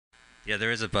Yeah,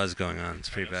 there is a buzz going on. It's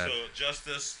pretty bad. So adjust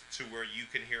this to where you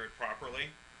can hear it properly.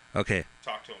 Okay.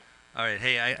 Talk to him. All right.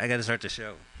 Hey, I got to start the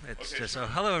show. It's Okay, just sure.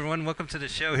 hello everyone. Welcome to the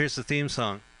show. Here's the theme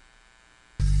song.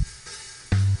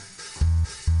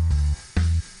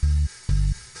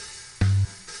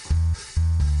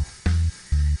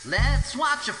 Let's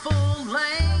watch a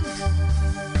full-length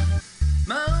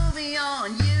movie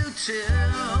on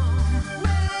YouTube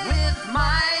with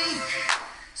Mike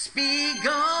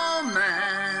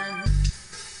Spiegelman.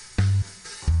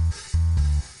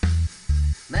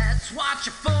 Let's watch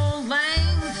a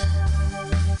full-length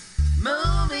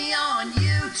movie on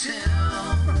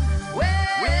YouTube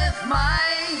with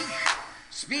Mike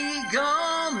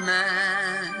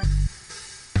Spiegelman.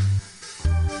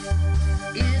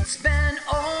 It's been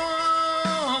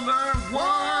over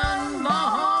 1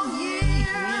 long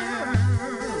year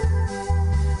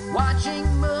watching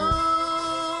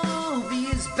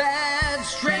movies bad,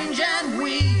 strange, and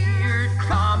weird,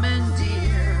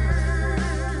 commandeered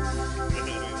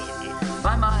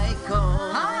by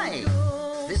Michael. Hi,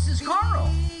 this is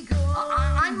Carl.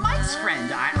 I'm Mike's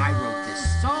friend. I wrote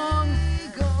this song.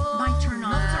 My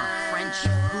turn-ons are French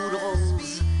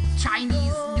poodles,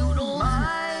 Chinese noodles,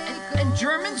 and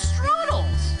German strudels.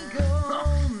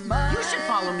 You should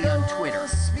follow me on Twitter.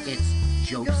 It's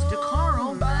Jokes to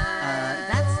Carl.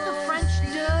 That's the French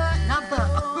duh, not the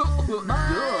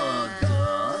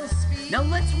duh. Now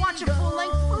let's watch a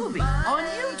full-length movie on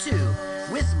YouTube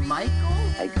with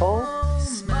Michael Eagle.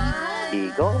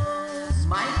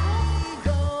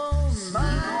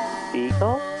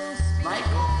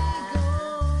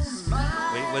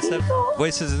 Wait, what's that?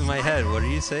 Voices in my head. What are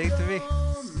you saying to me?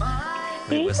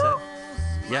 Wait, what's that?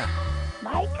 Yeah.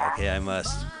 Okay, I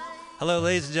must. Hello,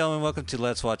 ladies and gentlemen. Welcome to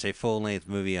Let's Watch a Full-Length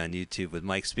Movie on YouTube with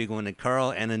Mike Spiegelman and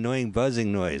Carl, and annoying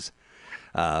buzzing noise.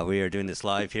 We are doing this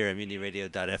live here at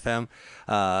MutinyRadio.fm.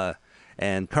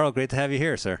 And Carl, great to have you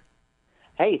here, sir.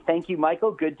 Hey, thank you,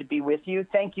 Michael. Good to be with you.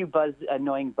 Thank you,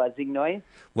 annoying buzzing noise.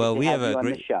 Well, we have you a on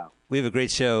great the show. We have a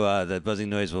great show that Buzzing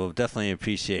Noise will definitely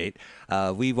appreciate.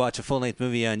 We watch a full-length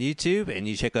movie on YouTube, and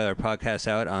you check our podcast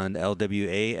out on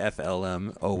LWAFLMOYT,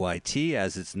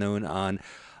 as it's known on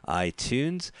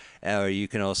iTunes. Or you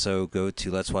can also go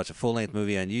to Let's Watch a Full-Length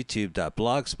Movie on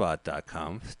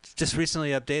YouTube.blogspot.com. Just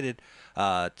recently updated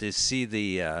to see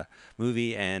the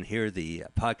movie and hear the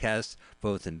podcast,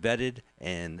 both embedded,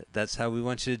 and that's how we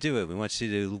want you to do it. We want you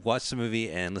to watch the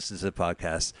movie and listen to the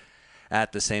podcast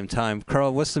at the same time.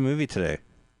 Carl, what's the movie today?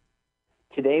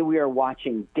 Today we are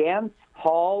watching Dance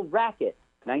Hall Racket,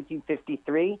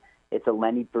 1953. It's a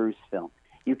Lenny Bruce film.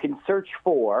 You can search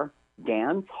for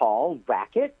Dance Hall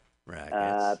Racket,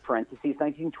 parentheses,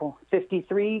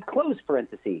 1953, close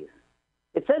parentheses.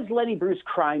 It says Lenny Bruce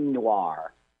crime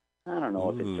noir. I don't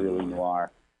know if it's really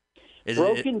noir.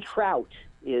 Broken Trout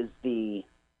is the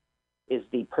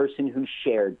person who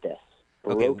shared this.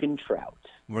 Broken Trout.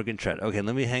 Morgan Trout. Okay,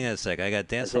 let me hang on a sec. I got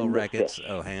Dance Hall Rackets.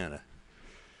 Oh, hang on.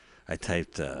 I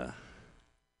typed, I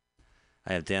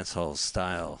have Dance Hall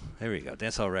Style. There we go.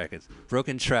 Dance Hall Rackets.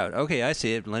 Broken Trout. Okay, I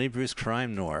see it. Lenny Bruce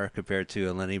crime noir compared to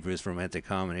a Lenny Bruce romantic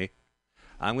comedy.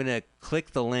 I'm going to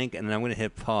click the link, and then I'm going to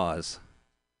hit pause.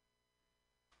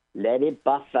 Let it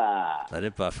buffer. Let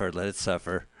it buffer. Let it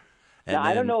suffer. And now,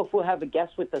 I don't know if we'll have a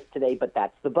guest with us today, but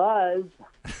that's the buzz.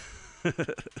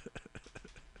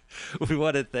 We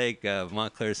want to thank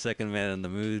Montclair's second man on the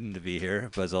moon to be here,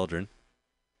 Buzz Aldrin.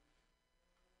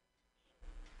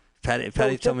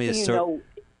 Patty told me to sort.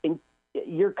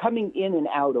 You're coming in and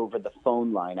out over the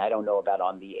phone line. I don't know about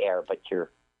on the air, but you're.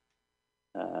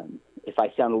 If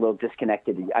I sound a little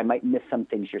disconnected, I might miss some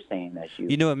things you're saying as you.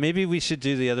 You know what? Maybe we should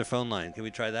do the other phone line. Can we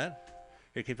try that?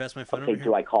 Here, can you pass my phone over here? Okay,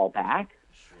 do I call back?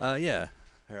 Yeah.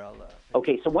 Here, I'll.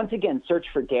 Okay, so once again, search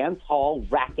for Dance Hall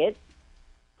Racket,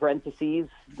 parentheses,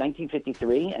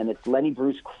 1953, and it's Lenny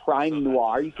Bruce crime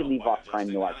noir. You can leave off crime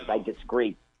noir because I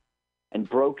disagree. And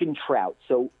Broken Trout.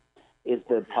 So is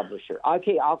the publisher.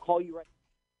 Okay, I'll call you right.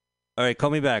 All right, call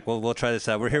me back. We'll try this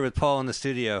out. We're here with Paul in the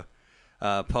studio.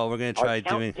 Paul, we're going to try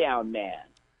doing our countdown man.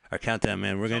 Our countdown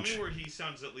man. We're going to. Tell me where he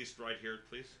sounds at least right here,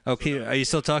 please. Okay, are you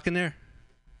still talking there,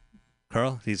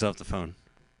 Carl? He's off the phone.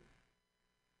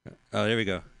 Oh, there we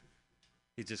go.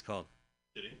 He just called.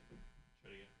 Did he?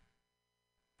 Try it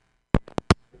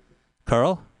again.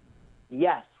 Carl?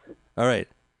 Yes. All right.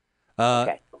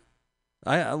 Okay.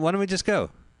 Why don't we just go?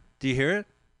 Do you hear it?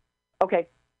 Okay.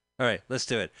 All right, let's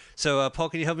do it. So, Paul,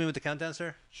 can you help me with the countdown,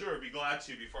 sir? Sure, be glad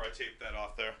to before I tape that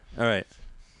off there. All right.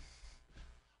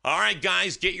 All right,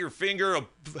 guys, get your finger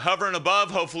hovering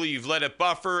above. Hopefully you've let it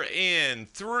buffer in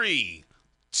 3,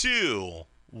 2,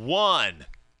 1,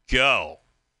 go.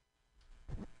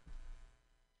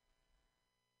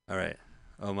 All right.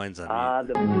 Oh, mine's on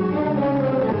mute.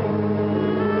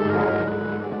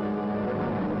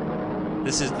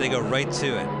 They go right to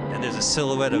it, and there's a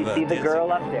silhouette of a... You see the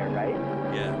girl up there, right?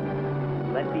 Yeah.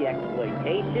 Let the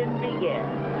exploitation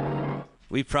begin.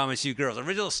 We Promise You Girls.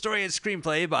 Original story and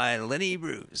screenplay by Lenny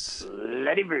Bruce.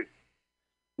 Lenny Bruce.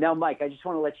 Now, Mike, I just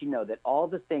want to let you know that all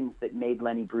the things that made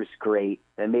Lenny Bruce great,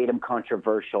 that made him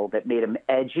controversial, that made him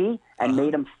edgy, and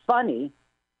made him funny,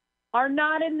 are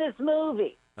not in this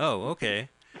movie. Oh, okay.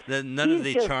 None of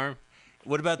the charm.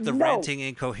 What about the ranting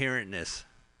incoherentness?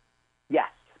 Yes.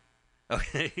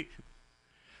 Okay.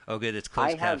 Oh, good. It's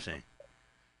closed captioning.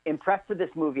 Impressed with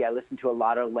this movie, I listened to a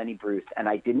lot of Lenny Bruce, and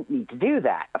I didn't need to do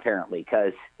that, apparently,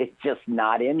 because it's just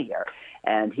not in here.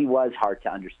 And he was hard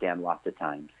to understand lots of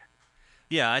times.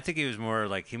 Yeah, I think he was more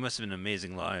like, he must have been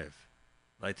amazing live.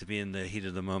 Like to be in the heat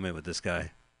of the moment with this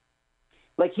guy.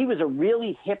 Like, he was a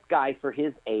really hip guy for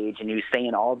his age, and he was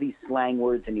saying all these slang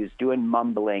words, and he was doing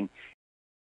mumbling.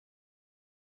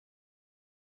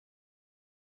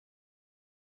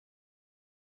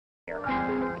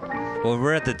 Well,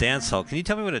 we're at the dance hall. Can you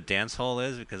tell me what a dance hall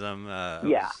is? Because I'm...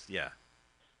 Yeah.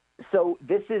 So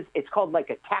it's called like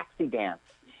a taxi dance.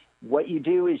 What you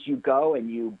do is you go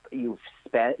and you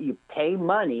pay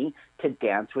money to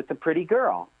dance with the pretty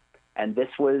girl. And this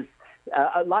was...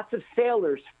 lots of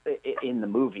sailors in the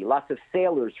movie. Lots of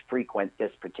sailors frequent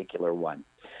this particular one.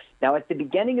 Now, at the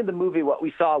beginning of the movie, what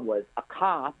we saw was a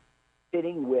cop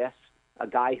sitting with a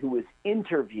guy who was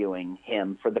interviewing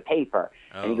him for the paper.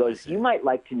 And he goes, you might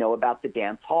like to know about the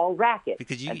dance hall racket.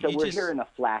 Because we're hearing a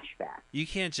flashback. You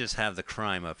can't just have the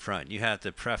crime up front. You have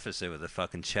to preface it with a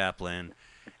fucking chaplain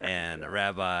and a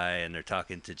rabbi, and they're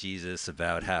talking to Jesus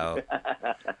about how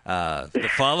the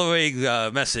following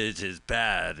message is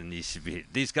bad, and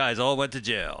these guys all went to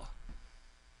jail.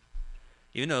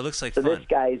 Even though it looks like fun. So this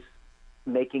guy's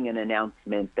making an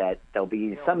announcement that there'll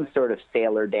be some sort of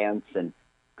sailor dance, and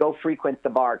go frequent the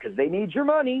bar because they need your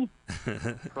money.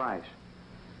 Price.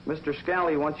 Mr.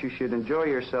 Scally wants you should enjoy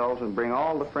yourselves and bring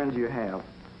all the friends you have.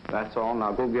 That's all.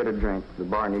 Now go get a drink. The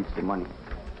bar needs the money.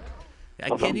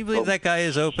 Can you believe that guy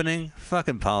is opening?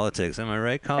 Fucking politics. Am I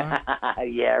right, Colin?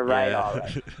 Yeah, right. Yeah. All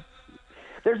right.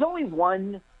 There's only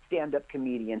one stand-up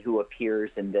comedian who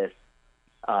appears in this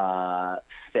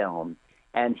film,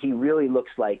 and he really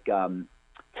looks like, to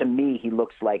me, he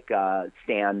looks like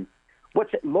Stan.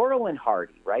 What's it? Laurel and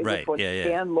Hardy, right? Right. Yeah.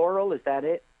 Stan Laurel, is that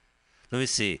it? Let me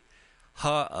see.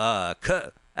 Abbott.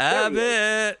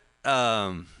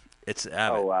 It's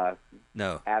Abbott.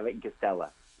 No. Abbott and Costello.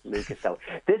 Lou Costello.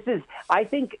 This is, I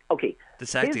think, okay.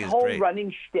 This acting his whole is great.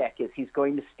 running shtick is he's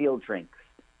going to steal drinks.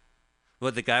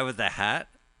 What, the guy with the hat?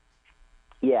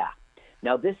 Yeah.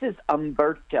 Now, this is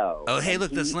Umberto. Oh, hey,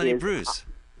 look, that's Lenny Bruce.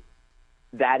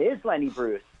 That is Lenny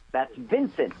Bruce. That's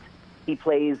Vincent. He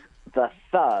plays the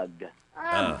thug.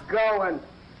 I'm going.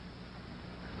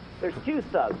 There's two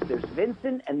thugs. There's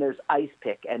Vincent and there's Ice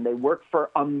Pick, and they work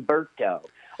for Umberto.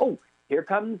 Oh, here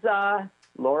comes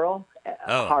Laurel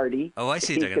Hardy. Oh, I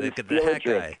see. The hat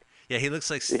guy. Yeah, he looks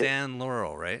like Stan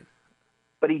Laurel, right?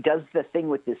 But he does the thing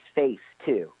with his face,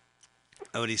 too.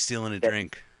 Oh, and he's stealing a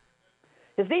drink.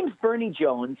 His name's Bernie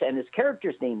Jones, and his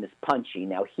character's name is Punchy.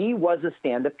 Now, he was a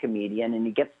stand-up comedian, and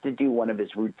he gets to do one of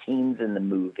his routines in the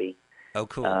movie. Oh,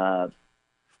 cool. Well,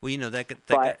 you know, that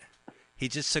guy, he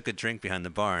just took a drink behind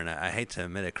the bar, and I hate to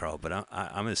admit it, Carl, but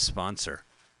I'm his sponsor.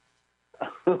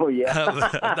 Oh, yeah.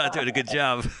 I'm not doing a good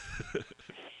job.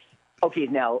 Okay,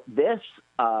 now, this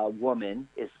woman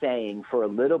is saying for a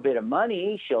little bit of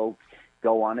money, she'll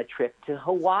go on a trip to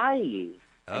Hawaii.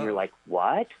 Oh. And you're like,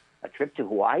 what? A trip to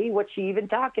Hawaii? What's she even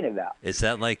talking about? Is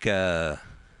that like,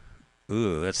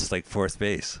 that's like fourth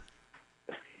base.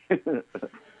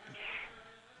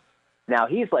 Now,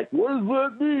 he's like, what does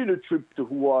that mean, a trip to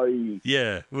Hawaii?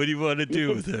 Yeah, what do you want to do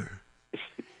with her?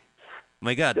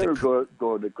 My God. They're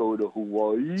going to go to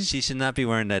Hawaii. She should not be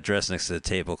wearing that dress next to the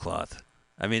tablecloth.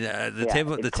 I mean,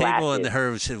 the table and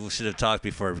her should have talked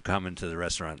before coming to the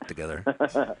restaurant together.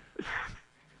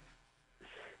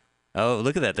 Oh,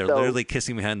 look at that. They're literally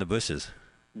kissing behind the bushes.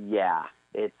 Yeah,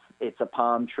 it's a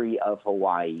palm tree of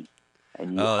Hawaii.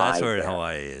 And that's where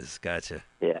Hawaii is. Gotcha.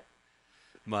 Yeah.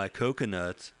 My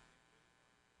coconuts.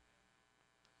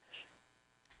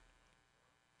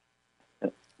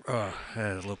 Oh, I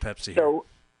had a little Pepsi here. So,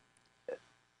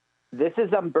 this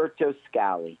is Umberto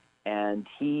Scally, and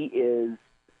he is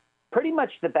pretty much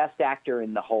the best actor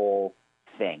in the whole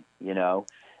thing, you know.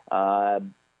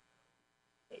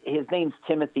 His name's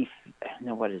Timothy.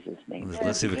 No, what is his name?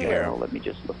 Let's see if we can hear him. Let me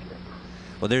just look here.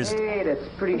 Well, there's. Hey, that's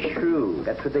pretty shrewd.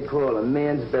 That's what they call a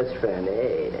man's best friend.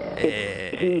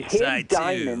 Hey, he hid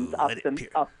diamonds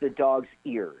up the dog's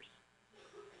ears.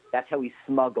 That's how he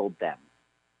smuggled them.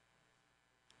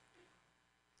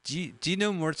 Do you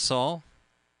know Mort Saul?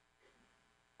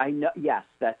 I know. Yes,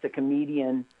 that's a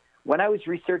comedian. When I was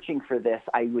researching for this,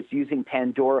 I was using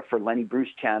Pandora for Lenny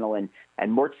Bruce channel, and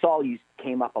Mort Saul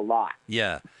came up a lot.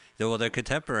 Yeah. Well, they're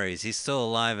contemporaries. He's still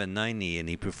alive in 90, and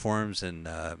he performs in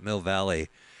Mill Valley,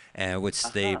 which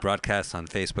they broadcast on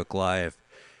Facebook Live.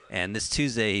 And this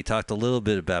Tuesday, he talked a little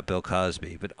bit about Bill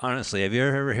Cosby. But honestly, have you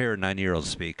ever heard a 90-year-old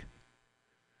speak?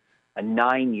 A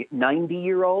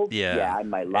 90-year-old? Yeah. Yeah, in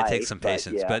my life. It takes some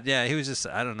patience. But yeah, he was just,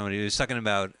 I don't know, he was talking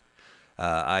about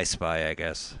I Spy, I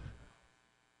guess.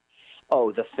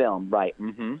 Oh, the film, right.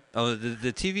 Mm-hmm. Oh,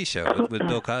 the TV show with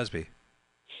Bill Cosby.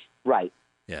 Right.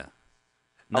 Yeah.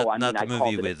 Not the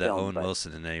movie with film, Owen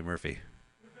Wilson and Eddie Murphy.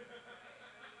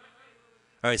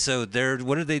 All right, so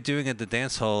what are they doing at the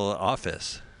dance hall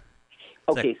office?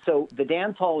 Okay, so the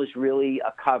dance hall is really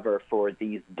a cover for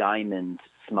these diamond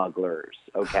smugglers,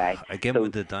 okay? Again,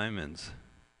 with the diamonds.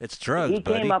 It's drugs,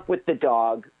 buddy. He came up with the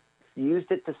dog,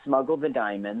 used it to smuggle the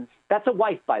diamonds. That's a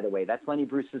wife, by the way. That's Lenny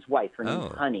Bruce's wife. Her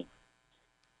name's Honey.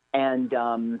 And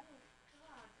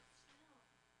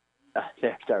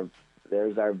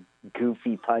there's our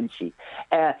goofy Punchy.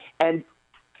 And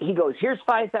he goes, here's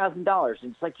 $5,000.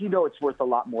 And it's like, it's worth a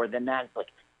lot more than that. It's like,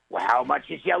 well, how much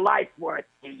is your life worth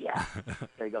to you?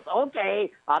 So he goes,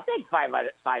 okay, I'll take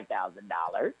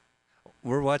 $5,000.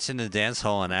 We're watching the dance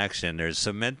hall in action. There's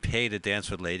some men pay to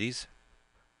dance with ladies.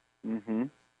 Mm-hmm.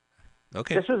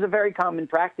 Okay. This was a very common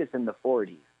practice in the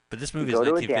 40s. But this movie is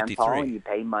 1953. You go to a dance hall and you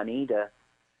pay money to.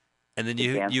 And then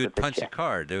you would punch a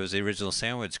card. There was the original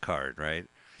sandwich card, right?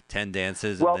 10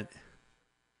 dances. Well, and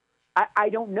I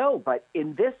don't know, but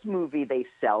in this movie they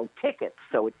sell tickets,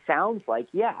 so it sounds like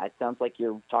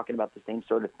you're talking about the same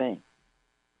sort of thing.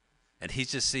 And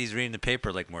he's reading the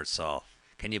paper like Mort Saul.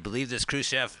 Can you believe this,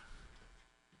 Khrushchev?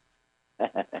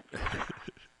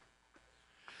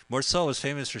 Mort Saul was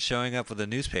famous for showing up with a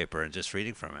newspaper and just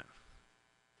reading from it.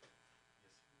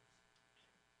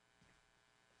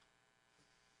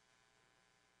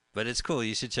 But it's cool.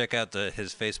 You should check out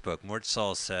his Facebook. Mort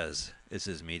Saul Says is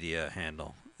his media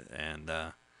handle. And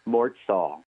Mort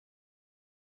Saul.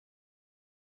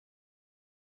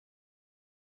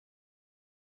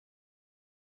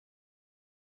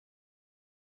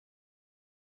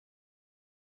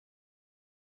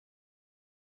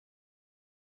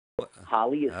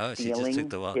 Holly is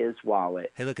stealing his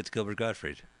wallet. Hey, look, it's Gilbert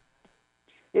Gottfried.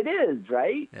 It is,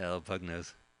 right? Yeah, little pug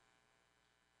nose.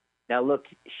 Now look,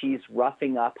 she's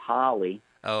roughing up Holly.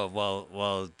 Oh,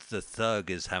 well, the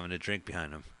thug is having a drink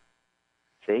behind him.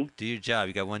 See? Do your job.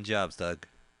 You got one job, thug.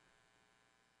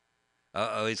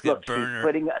 Uh-oh, he's going to burn her. She's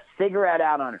putting a cigarette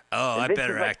out on her. Oh, and I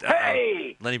better act. Like,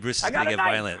 hey! Lenny Bruce is going to get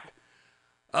violent.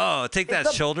 Oh, take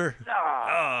that, shoulder.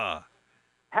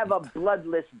 Have a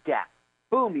bloodless death.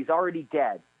 Boom, he's already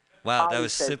dead. Wow, Holly that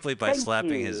was says, simply by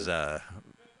slapping his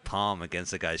palm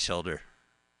against the guy's shoulder.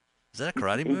 Is that a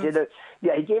karate move? He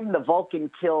gave him the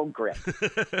Vulcan kill grip.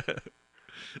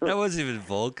 That wasn't even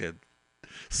Vulcan.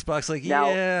 Spock's like, now,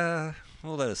 yeah,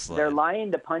 we'll let it slide. They're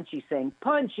lying to Punchy, saying,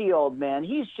 Punchy, old man,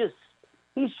 he's just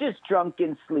drunk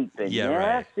and sleeping. Yeah,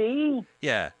 right. See?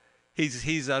 Yeah,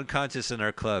 he's unconscious in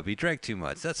our club. He drank too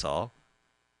much, that's all.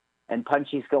 And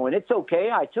Punchy's going, it's okay.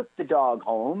 I took the dog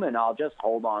home, and I'll just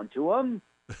hold on to him.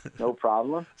 No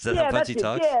problem. Is that how Punchy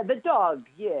talks? Yeah, the dog,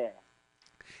 yeah.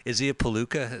 Is he a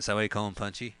palooka? Is that why you call him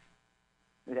Punchy?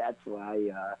 That's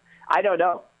why, I don't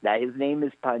know. His name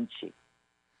is Punchy.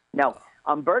 Now,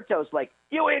 Umberto's like,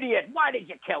 you idiot, why did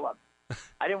you kill him?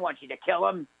 I didn't want you to kill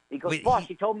him. He goes, boss,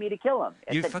 you told me to kill him.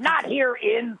 I said, not here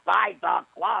inside the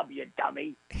club, you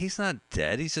dummy. He's not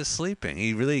dead. He's just sleeping.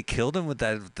 He really killed him with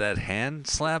that hand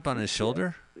slap on his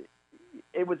shoulder?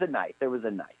 It was a knife. There was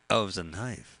a knife. Oh, it was a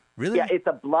knife. Really? Yeah, it's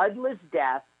a bloodless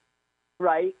death,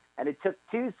 right? And it took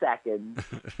 2 seconds.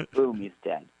 Boom, he's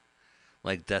dead.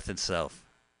 Like death itself.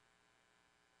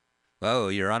 Whoa,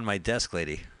 you're on my desk,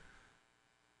 lady.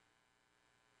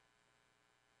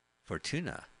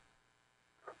 Fortuna.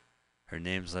 Her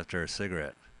name's left her a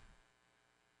cigarette.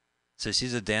 So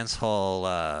she's a dance hall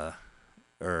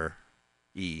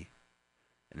E,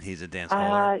 and he's a dance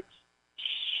haller.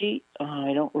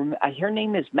 I don't remember. Her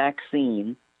name is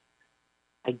Maxine.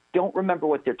 I don't remember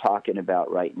what they're talking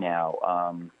about right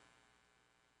now.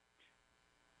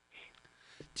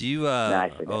 Do you?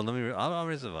 I'll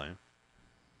raise the volume.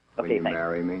 Okay, will you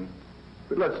marry me?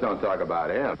 But let's don't talk about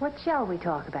him. What shall we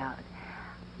talk about?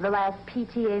 The last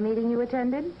PTA meeting you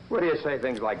attended? What do you say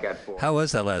things like that for? How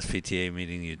was that last PTA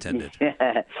meeting you attended?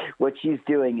 What she's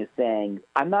doing is saying,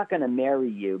 I'm not going to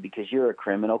marry you because you're a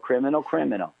criminal.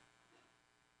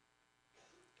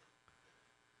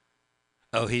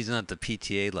 Oh, he's not the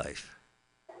PTA life.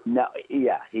 No,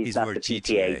 yeah, he's not more the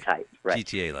GTA type. Right.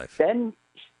 GTA life. Then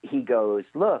he goes,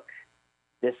 look,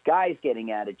 this guy's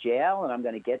getting out of jail, and I'm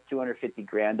going to get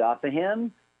 $250,000 off of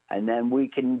him, and then we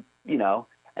can,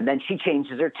 and then she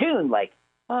changes her tune, like,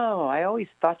 oh, I always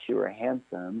thought you were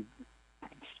handsome.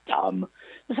 It's dumb.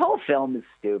 This whole film is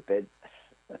stupid.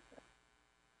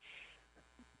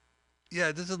 Yeah,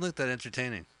 it doesn't look that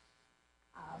entertaining.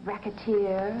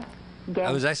 Racketeer.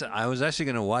 I was actually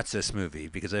going to watch this movie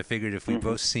because I figured if we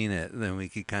both seen it, then we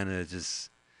could kind of just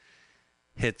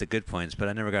hit the good points. But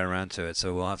I never got around to it,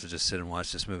 so we'll have to just sit and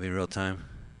watch this movie in real time.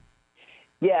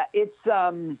 Yeah, it's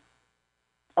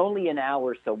only an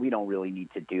hour, so we don't really need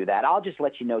to do that. I'll just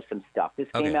let you know some stuff. This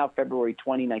came out February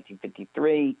 20,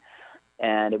 1953,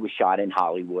 and it was shot in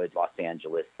Hollywood, Los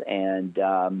Angeles, and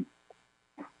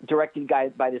directed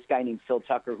by this guy named Phil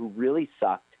Tucker, who really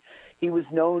sucked. He was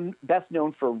best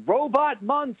known for Robot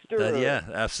Monster. Yeah,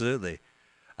 absolutely.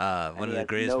 One of the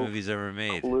greatest movies ever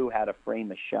made. Clue how to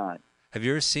frame a shot. Have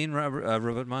you ever seen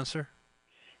Robot Monster?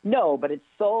 No, but it's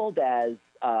sold as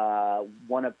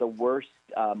one of the worst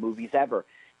movies ever.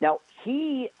 Now,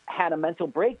 he had a mental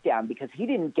breakdown because he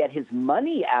didn't get his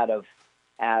money out of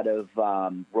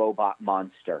Robot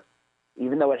Monster,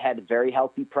 even though it had very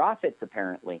healthy profits,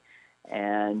 apparently.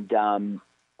 And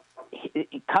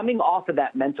coming off of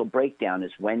that mental breakdown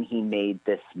is when he made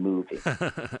this movie.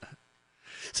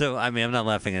 So, I mean, I'm not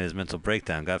laughing at his mental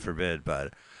breakdown, God forbid,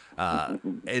 but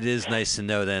it is nice to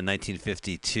know that in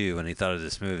 1952, when he thought of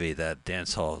this movie, that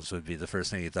dance halls would be the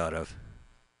first thing he thought of.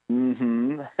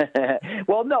 Mm-hmm.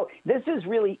 Well, no, this is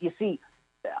really, you see,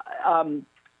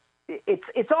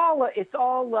 it's all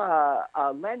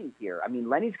Lenny here. I mean,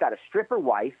 Lenny's got a stripper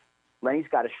wife. Lenny's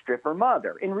got a stripper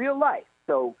mother in real life.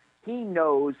 So he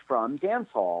knows from dance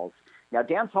halls. Now,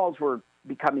 dance halls were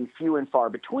becoming few and far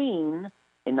between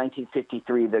in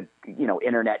 1953, the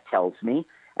internet tells me.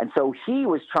 And so he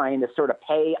was trying to sort of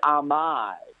pay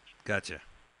homage. Gotcha.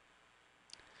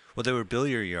 Well, there were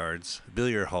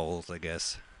billiard halls, I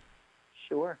guess.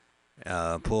 Sure.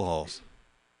 Pool halls.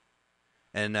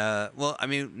 And, well, I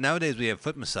mean, nowadays we have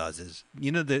foot massages.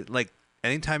 Like,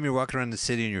 anytime you're walking around the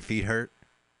city and your feet hurt,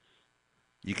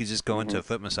 you could just go into a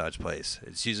foot massage place.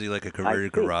 It's usually like a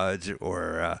converted garage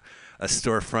or a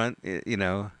storefront,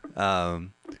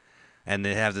 and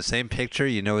they have the same picture.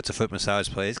 It's a foot massage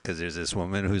place because there's this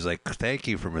woman who's like, thank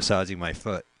you for massaging my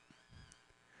foot.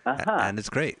 And it's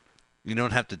great. You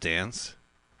don't have to dance.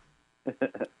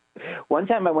 One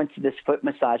time I went to this foot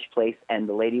massage place, and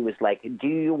the lady was like, do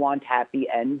you want happy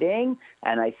ending?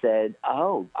 And I said,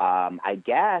 I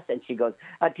guess. And she goes,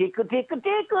 a tickle, tickle,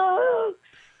 tickle.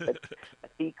 A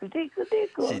tickle, tickle,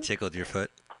 tickle. She tickled your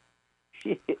foot?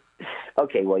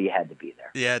 Okay, well, you had to be there.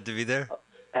 You had to be there?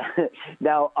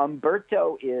 Now,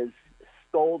 Umberto is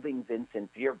scolding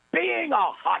Vincent, you're being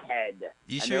a hothead.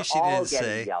 You sure she didn't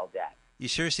say, yelled at. You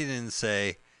sure she didn't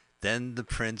say, then the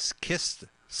prince kissed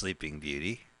Sleeping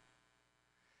Beauty,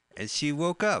 and she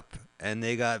woke up, and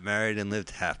they got married and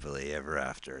lived happily ever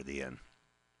after at the end.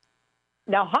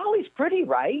 Now, Holly's pretty,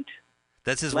 right?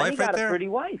 That's his Lenny wife right there? got a pretty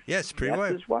wife. Yes, pretty wife.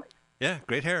 That's his wife. Yeah,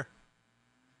 great hair.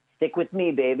 Stick with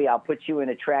me, baby. I'll put you in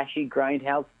a trashy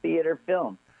grindhouse theater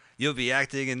film. You'll be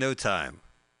acting in no time.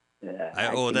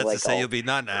 That's like to say you'll be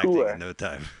not acting in no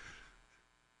time.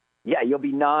 Yeah, you'll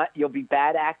be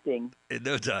bad acting. In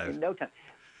no time. In no time.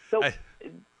 So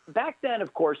back then,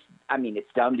 of course, I mean, it's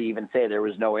dumb to even say there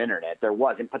was no internet. There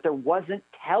wasn't, but there wasn't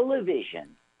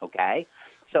television, okay?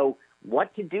 So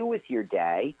what to do with your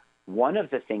day, one of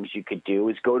the things you could do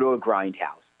is go to a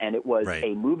grindhouse. And it was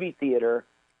a movie theater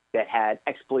that had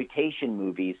exploitation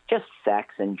movies, just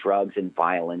sex and drugs and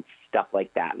violence, stuff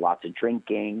like that. Lots of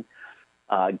drinking,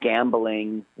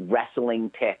 gambling,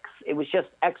 wrestling picks. It was just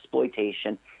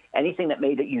exploitation. Anything that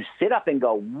made it you sit up and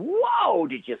go, whoa,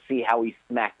 did you see how he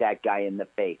smacked that guy in the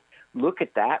face? Look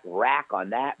at that rack on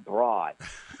that broad.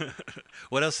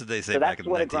 What else did they say back in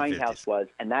the 1950s? That's what a grindhouse was,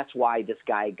 and that's why this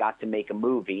guy got to make a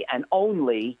movie, and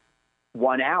only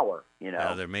 1 hour, they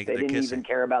didn't even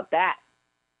care about that.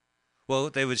 Well,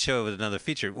 they would show it with another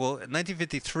feature. Well,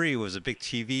 1953 was a big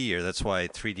TV year. That's why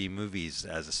 3D movies,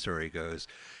 as the story goes,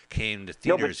 came to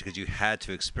theaters because you had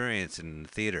to experience it in the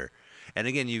theater. And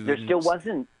again, there still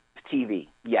wasn't TV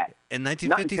yet. In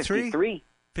 1953?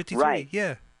 53, right.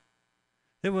 Yeah.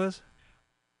 It was.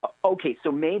 Okay,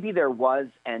 so maybe there was,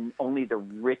 and only the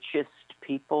richest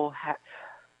people had.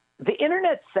 The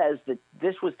internet says that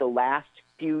this was the last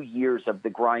few years of the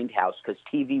Grindhouse because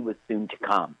TV was soon to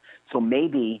come. So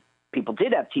maybe people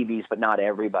did have TVs, but not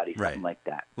everybody, something like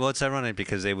that. Well, it's ironic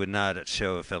because they would not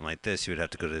show a film like this. You would have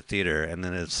to go to the theater. And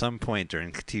then at some point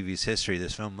during TV's history,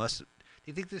 this film must... Do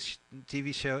you think this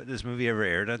this movie ever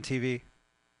aired on TV?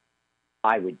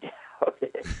 I would doubt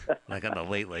it. Like on the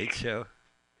Late Late Show?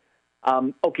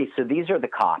 Okay, so these are the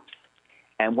cops.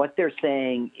 And what they're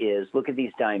saying is, look at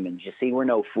these diamonds. You see, we're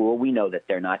no fool. We know that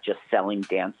they're not just selling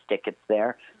dance tickets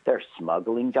there. They're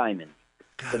smuggling diamonds.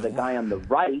 God, so the guy on the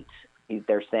right,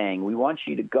 they're saying, we want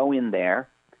you to go in there.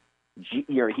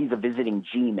 He's a visiting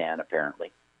G-man,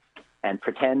 apparently. And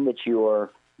pretend that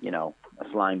you're, a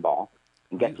slime ball.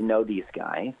 And get to know these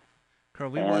guys.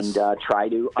 Carl, try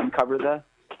to uncover the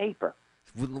caper.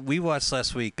 We watched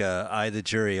last week I, the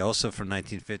Jury, also from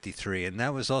 1953. And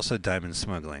that was also diamond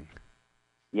smuggling.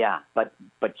 Yeah, but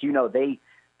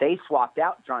they swapped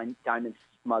out diamond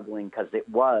smuggling because it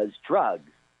was drugs,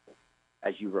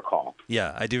 as you recall.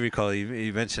 Yeah, I do recall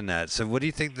you mentioned that. So what do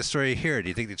you think the story here? Do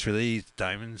you think it's really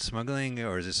diamond smuggling,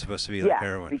 or is it supposed to be like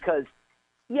heroin? Because,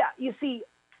 you see,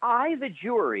 I, the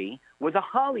Jury was a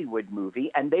Hollywood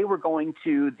movie, and they were going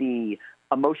to the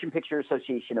Motion Picture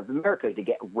Association of America to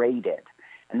get rated.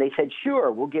 And they said,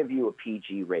 sure, we'll give you a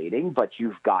PG rating, but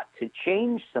you've got to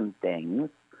change some things.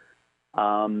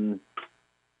 I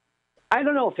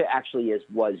don't know if it actually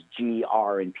was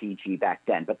GR and PG back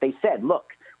then, but they said, look,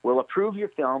 we'll approve your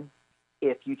film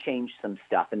if you change some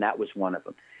stuff, and that was one of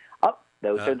them. Oh,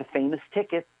 those are the famous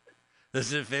tickets.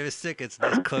 Those are the famous tickets.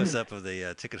 Nice close-up of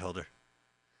the ticket holder.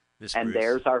 And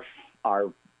there's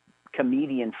our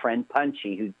comedian friend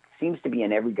Punchy, who seems to be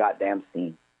in every goddamn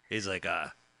scene. He's like,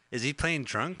 is he playing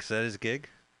drunk? Is that his gig?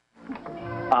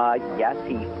 Yes,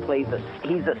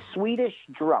 he's a Swedish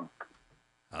drunk.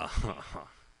 Oh.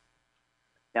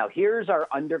 Now, here's our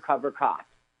undercover cop.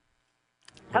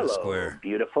 Hello, square.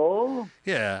 Beautiful.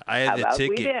 Yeah, I have the How about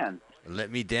ticket. we dance?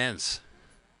 Let me dance.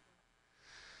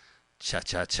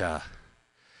 Cha-cha-cha.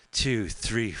 2,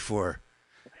 3, 4.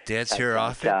 Dance here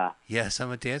often? Yes,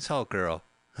 I'm a dance hall girl.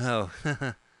 Oh.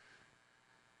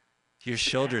 Your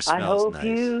shoulder smells nice. I hope nice.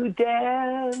 you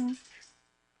dance.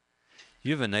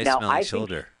 You have a nice smelling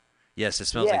shoulder. Yes, it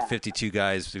smells like 52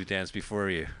 guys who danced before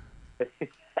you.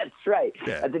 That's right.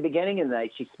 Yeah. At the beginning of the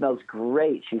night, she smells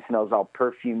great. She smells all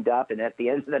perfumed up. And at the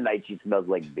end of the night, she smells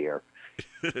like beer,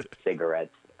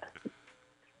 cigarettes.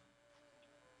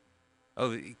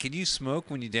 Oh, can you smoke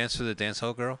when you dance with a dance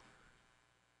hall girl?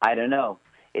 I don't know.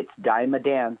 It's dime a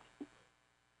dance.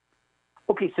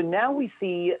 Okay, so now we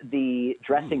see the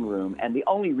dressing room, and the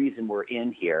only reason we're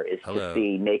in here is to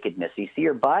see nakedness. You see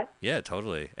her butt? Yeah,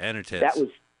 totally. And her tits. That was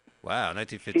wow,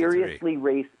 1953. Seriously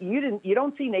racy. You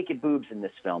don't see naked boobs in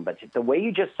this film, but the way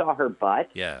you just saw her butt,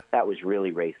 that was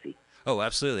really racy. Oh,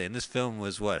 absolutely. And this film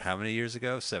was what? How many years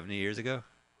ago? 70 years ago?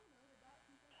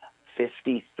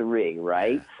 53,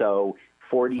 right? Yeah. So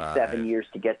 47 years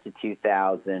to get to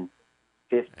 2000.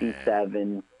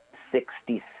 57,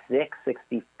 66,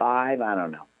 65, I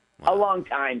don't know. Wow. A long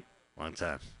time. Long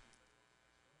time.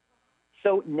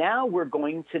 So now we're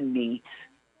going to meet,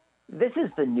 this is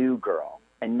the new girl,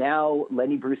 and now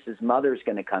Lenny Bruce's mother's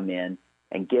going to come in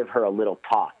and give her a little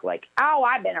talk, like, oh,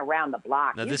 I've been around the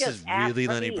block. Now, this is really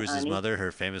Lenny Bruce's mother,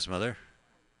 her famous mother?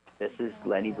 This is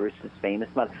Lenny Bruce's famous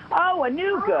mother. Oh, a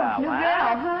new girl. New girl,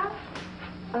 huh?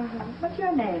 What's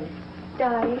your name?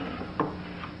 Dottie.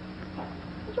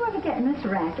 What did you ever get in this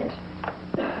racket?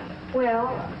 Well,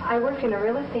 I work in a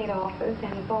real estate office,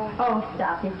 and boss... Oh,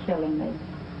 stop. You're killing me.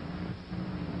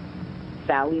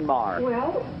 Sally Marr.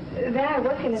 Well, then I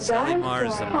work in a dime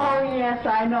store. Oh, yes,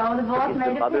 I know. The boss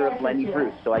made the mother of Lenny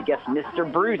Bruce. So I guess Mr.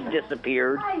 Bruce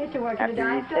disappeared I used to work in a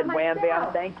dime after he said, wham,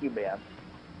 bam, thank you, ma'am.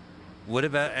 What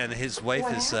about, and his wife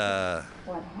What is... happened?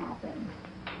 What happened?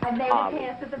 I made a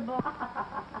pass at the boss.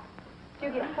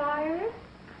 Did you get fired?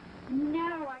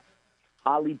 No,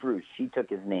 Holly Bruce, she took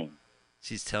his name.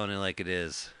 She's telling it like it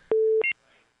is.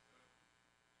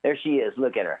 There she is.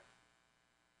 Look at her.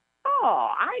 Oh,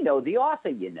 I know the author,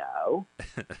 you know.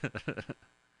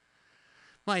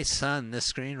 My son, the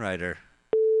screenwriter.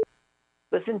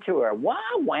 Listen to her. Wah,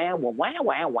 wah, wah, wah,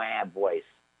 wah, wah voice.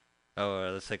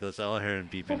 Oh, let's all hear him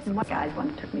beeping. Listen, one guy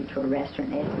once took me to a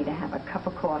restaurant and asked me to have a cup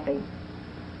of coffee.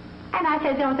 And I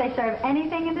said, don't they serve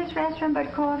anything in this restaurant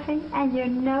but coffee? And you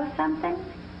know something?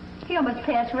 He almost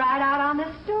passed right out on the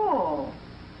stool.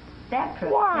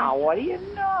 Wow, what do you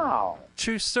know?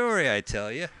 True story, I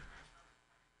tell you.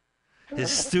 His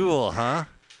stool, huh?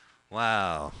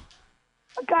 Wow.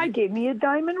 A guy gave me a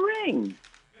diamond ring.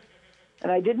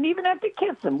 And I didn't even have to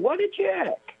kiss him. What a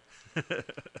jerk.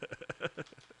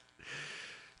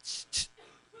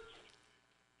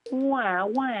 wah,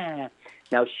 wah.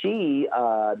 Now she,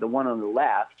 the one on the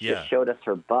left, just showed us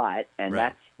her butt, and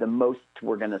that's the most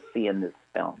we're going to see in this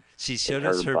film. She showed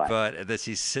us her butt, and then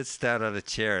she sits down on a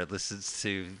chair and listens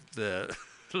to the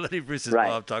Lenny Bruce's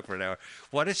mom talk for an hour.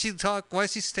 Why does she talk? Why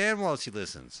does she stand while she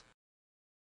listens?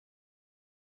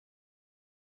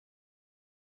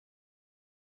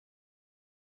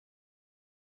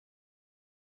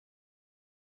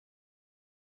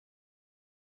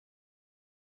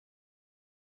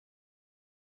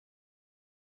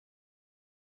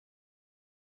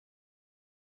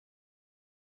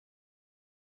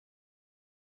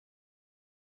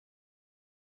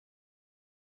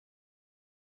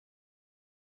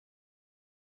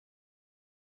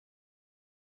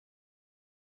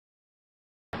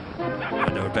 I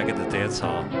know, we're back at the dance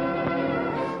hall.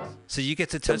 So you get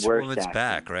to touch a woman's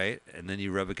back, right? And then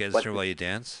you rub against her while you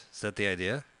dance? Is that the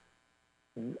idea?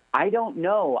 I don't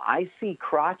know. I see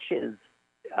crotches.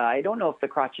 I don't know if the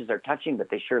crotches are touching, but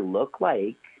they sure look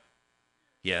like.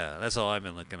 Yeah, that's all I've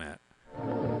been looking at.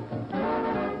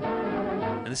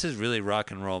 And this is really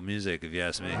rock and roll music, if you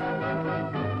ask me.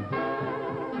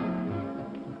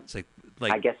 It's like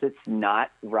I guess it's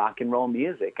not rock and roll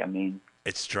music. I mean,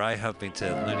 it's dry humping to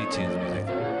Looney Tunes music.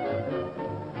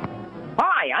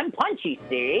 Hi, I'm Punchy,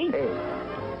 see? Hey,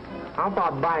 how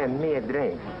about buying me a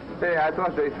drink? Hey, I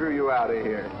thought they threw you out of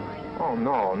here. Oh,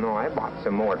 no, I bought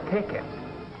some more tickets.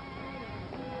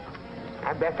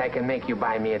 I bet I can make you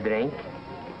buy me a drink.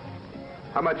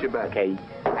 How much you bet? Okay.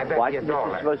 I bet you $1.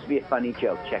 This is supposed to be a funny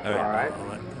joke. Check it out. All right.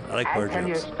 I like bird I'll tell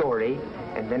you a jokes. story,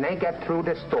 and when I get through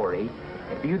the story,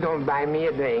 if you don't buy me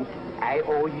a drink, I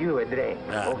owe you a drink.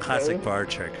 Okay? Classic bar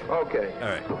trick. Okay. All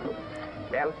right.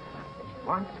 Well,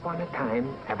 once upon a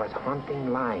time, I was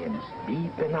hunting lions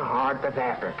deep in the heart of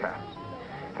Africa.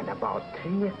 And about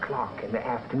 3 o'clock in the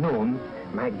afternoon,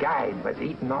 my guide was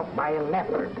eaten up by a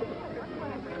leopard.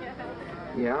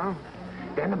 Yeah?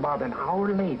 Then about an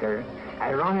hour later,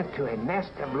 I run into a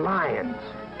nest of lions,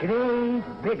 great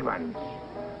big ones.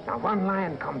 Now one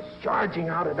lion comes charging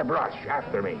out of the brush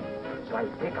after me. So I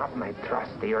pick up my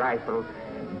trusty rifle,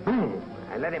 and boom,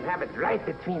 I let him have it right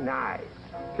between the eyes.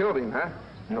 Killed him, huh?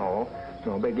 No,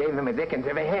 but gave him a dickens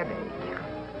of a headache.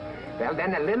 Well,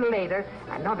 then a little later,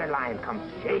 another lion comes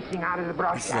chasing out of the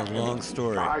brush. This is a long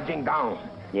story. Charging down.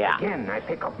 Yeah. Again, I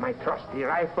pick up my trusty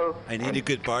rifle. I need a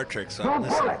good bar trick, so No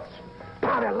listen. bullets.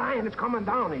 Now the lion is coming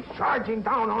down. He's charging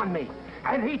down on me.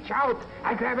 I reach out.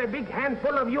 I grab a big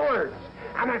handful of yours.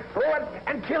 And I throw it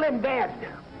and kill him dead.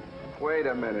 Wait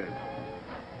a minute.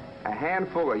 A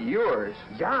handful of yours?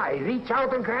 Yeah, I reach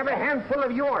out and grab a handful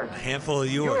of yours. A handful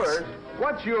of yours. Yours?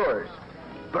 What's yours?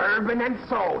 Bourbon and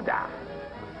soda.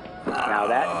 Now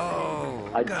that's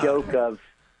a joke of,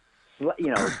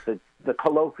 the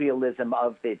colloquialism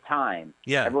of the time.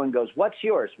 Yeah. Everyone goes, "What's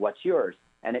yours? What's yours?"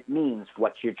 And it means,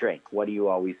 "What's your drink? What do you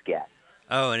always get?"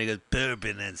 Oh, and he goes,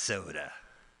 bourbon and soda.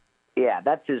 Yeah,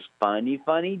 that's his funny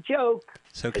joke.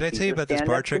 So can I tell you about this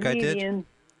bar trick I did?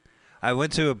 I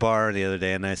went to a bar the other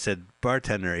day, and I said,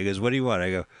 bartender, he goes, what do you want? I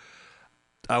go,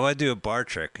 I want to do a bar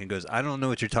trick. He goes, I don't know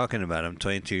what you're talking about. I'm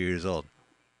 22 years old.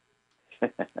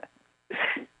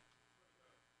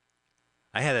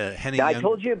 I had a Henny I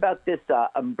told you about this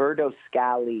Umberto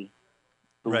Scali,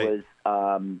 who was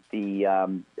the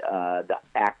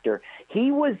actor.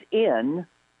 He was in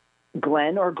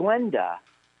Glenn or Glenda.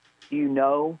 Do you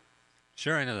know?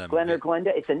 Sure, I know that Glenn movie. or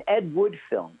Glenda? It's an Ed Wood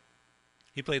film.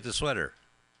 He played the sweater.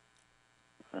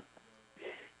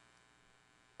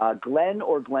 Glenn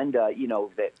or Glenda,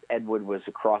 that Ed Wood was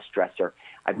a cross-dresser.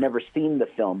 I've never seen the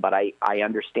film, but I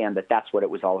understand that that's what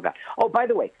it was all about. Oh, by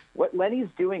the way, what Lenny's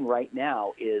doing right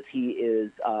now is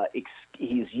he's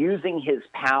using his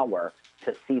power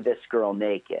to see this girl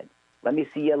naked. Let me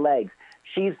see your legs.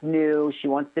 She's new. She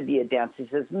wants to be a dancer. He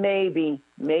says, maybe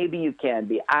you can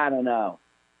be. I don't know.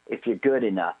 If you're good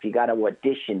enough, you got to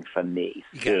audition for me.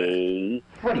 See?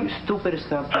 What are you, stupid or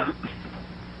something?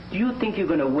 Do you think you're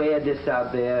going to wear this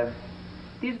out there?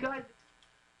 These guys...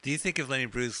 Do you think if Lenny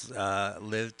Bruce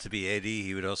lived to be 80,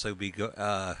 he would also be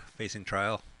facing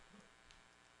trial?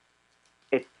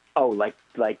 Like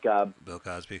Bill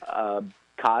Cosby?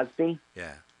 Cosby?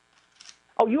 Yeah.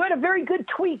 Oh, you had a very good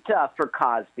tweet for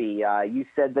Cosby. You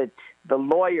said that the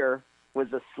lawyer was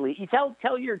asleep. You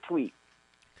tell your tweet.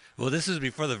 Well, this is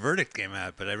before the verdict came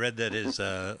out, but I read that his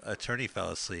attorney fell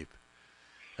asleep.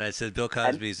 And I said, Bill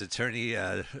Cosby's attorney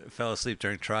fell asleep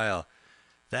during trial.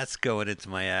 That's going into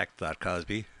my act, thought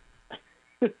Cosby.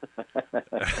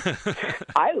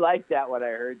 I liked that when I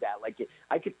heard that. Like,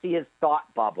 I could see his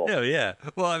thought bubble. Oh, yeah.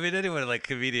 Well, I mean, anyone like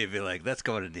comedian would be like, that's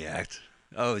going in the act.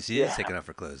 Oh, she is taking off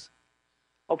her clothes.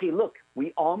 Okay, look,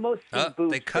 we almost see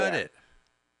boobs they cut there. it.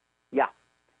 Yeah.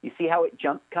 You see how it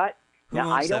jump cut? Who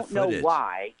Now, owns I that don't know footage?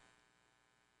 why.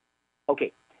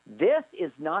 Okay, this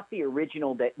is not the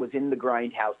original that was in the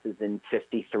grindhouses in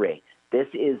 53. This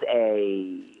is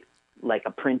like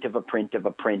a print of a print of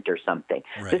a print or something.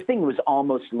 Right. This thing was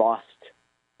almost lost,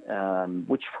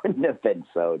 which wouldn't have been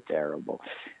so terrible.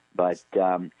 But,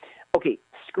 okay,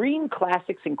 Screen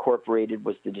Classics Incorporated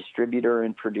was the distributor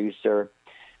and producer.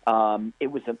 It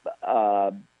was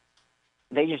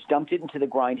they just dumped it into the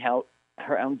grindhouse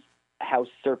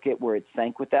circuit where it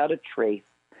sank without a trace.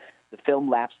 The film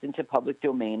lapsed into public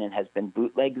domain and has been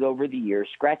bootlegged over the years.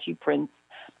 Scratchy prints,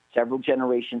 several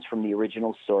generations from the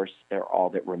original source, they're all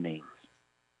that remains.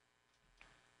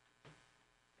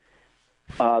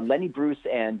 Lenny Bruce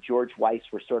and George Weiss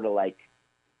were sort of like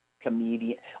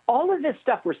comedian. All of this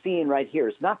stuff we're seeing right here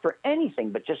is not for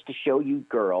anything but just to show you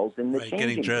girls in the changing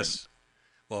getting dressed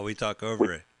while we talk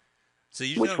over it. So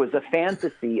you which was a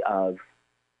fantasy of.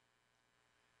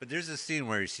 But there's a scene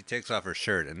where she takes off her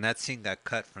shirt, and that scene got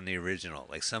cut from the original.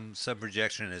 Like some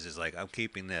projection is like, I'm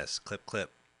keeping this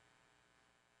clip.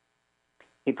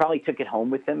 He probably took it home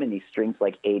with him, and he strings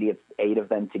like eight of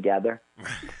them together.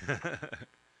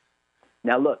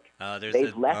 Now look,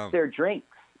 they've left their drinks.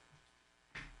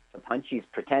 So Punchy's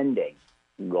pretending.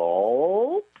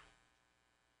 Gulp.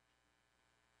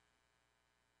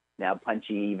 Now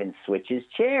Punchy even switches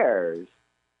chairs.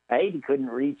 Right? He couldn't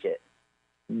reach it.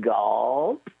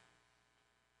 Gulp.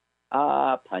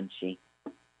 Punchy.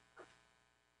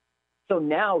 So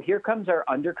now here comes our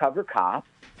undercover cop,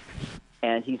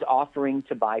 and he's offering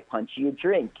to buy Punchy a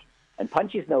drink. And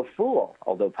Punchy's no fool,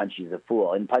 although Punchy's a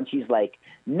fool. And Punchy's like,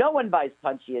 no one buys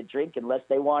Punchy a drink unless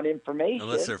they want information.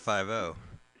 Unless they're 5-0.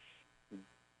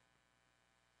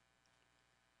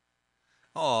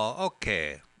 Oh,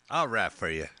 okay. I'll rap for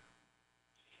you.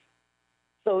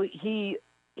 So he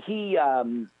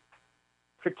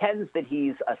pretends that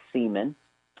he's a seaman,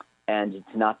 and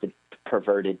it's not the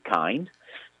perverted kind.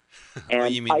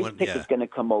 And you mean Ice Pick is going to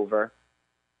come over.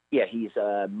 Yeah, he's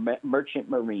a merchant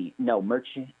marine. No,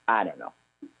 merchant. I don't know.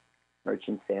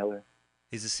 Merchant sailor.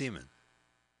 He's a seaman.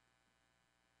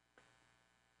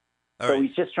 So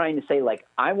he's just trying to say, like,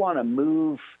 I want to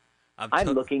move. I'm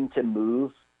looking to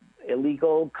move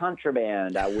illegal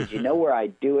contraband. Would you know where I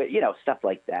do it? You know, stuff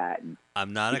like that. And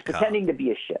I'm not a cop. Pretending to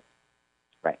be a ship.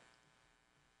 Right.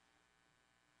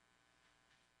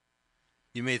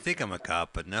 You may think I'm a cop,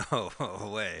 but no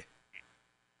way.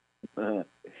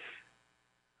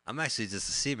 I'm actually just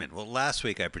a seaman. Well, last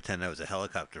week I pretended I was a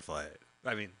helicopter flight.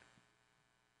 I mean,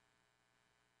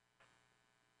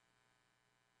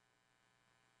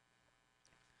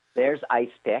 there's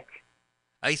Ice Pick.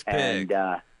 Ice Pick. And,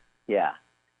 yeah.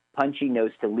 Punchy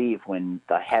knows to leave when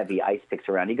the heavy Ice Pick's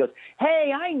around. He goes,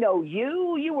 hey, I know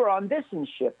you. You were on this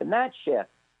ship and that ship.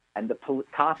 And the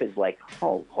cop is like,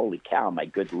 oh, holy cow, my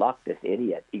good luck, this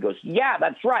idiot. He goes, yeah,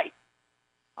 that's right.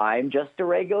 I'm just a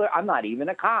regular, I'm not even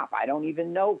a cop. I don't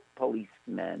even know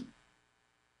policemen.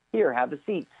 Here, have a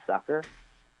seat, sucker.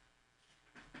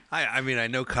 I mean, I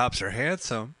know cops are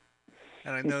handsome,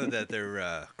 and I know that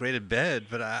they're great in bed,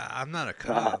 but I'm not a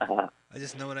cop. I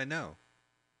just know what I know.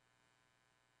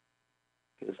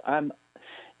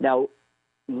 Now,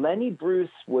 Lenny Bruce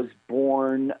was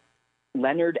born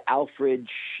Leonard Alfred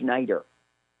Schneider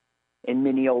in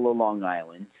Mineola, Long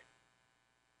Island.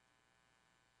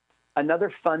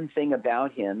 Another fun thing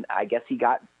about him, I guess he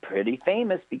got pretty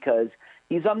famous because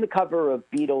he's on the cover of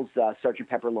Beatles' Sgt.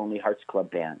 Pepper Lonely Hearts Club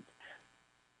Band.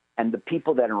 And the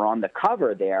people that are on the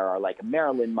cover there are like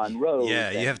Marilyn Monroe.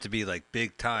 Yeah, you have to be like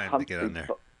big time to get on there.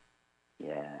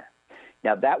 Yeah.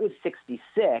 Now, that was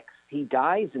 66. He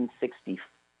dies in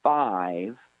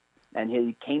 65. And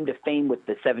he came to fame with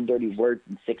the 7 Dirty Words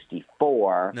in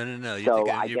 64. No.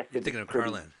 You're thinking of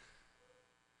Carlin.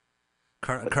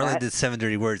 Carlin did 7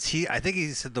 Dirty Words. I think he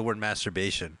said the word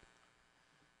masturbation.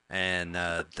 And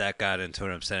that got into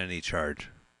an obscenity charge.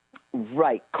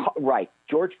 Right.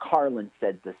 George Carlin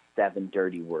said the 7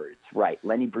 Dirty Words. Right.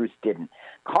 Lenny Bruce didn't.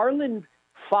 Carlin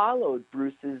followed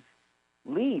Bruce's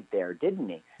lead there, didn't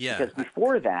he? Yeah. Because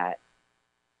before that,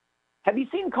 have you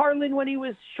seen Carlin when he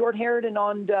was short-haired and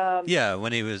on? Yeah,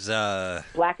 when he was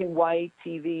black and white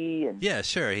TV and. Yeah,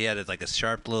 sure. He had like a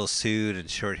sharp little suit and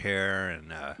short hair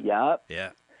and. Yep.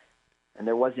 Yeah. And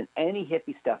there wasn't any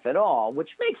hippie stuff at all, which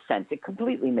makes sense. It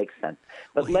completely makes sense.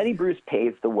 But Lenny Bruce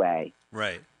paved the way.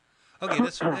 Right. Okay,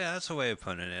 that's a way of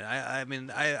putting it. I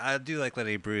mean, I do like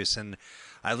Lenny Bruce, and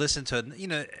I listen to it. You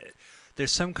know,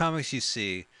 there's some comics you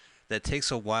see that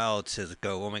takes a while to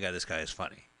go, oh my God, this guy is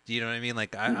funny. You know what I mean?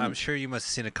 Like, I'm sure you must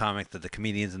have seen a comic that the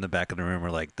comedians in the back of the room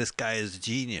are like, this guy is a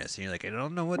genius. And you're like, I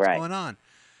don't know what's going on.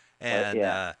 And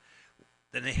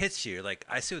then it hits you. You're like,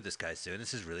 I see what this guy's doing.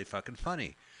 This is really fucking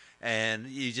funny. And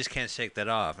you just can't shake that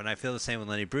off. And I feel the same with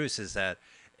Lenny Bruce, is that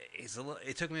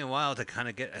it took me a while to kind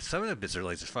of get, some of the bits are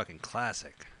like just fucking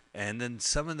classic. And then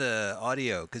some of the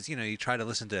audio, because, you know, you try to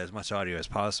listen to as much audio as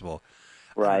possible.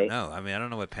 Right. I mean, I don't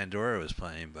know what Pandora was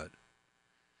playing, but,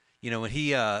 you know, when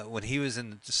he was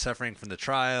suffering from the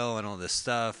trial and all this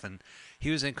stuff, and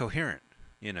he was incoherent,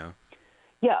 you know.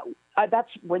 Yeah, that's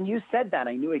when you said that,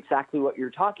 I knew exactly what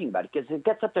you're talking about, because it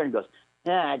gets up there and goes,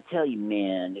 I tell you,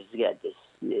 man, he's got this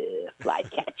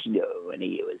flycatch, you know, and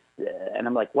he was, and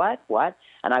I'm like, what?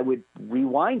 And I would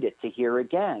rewind it to hear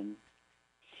again.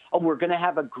 Oh, we're going to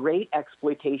have a great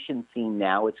exploitation scene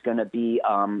now. It's going to be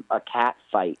a cat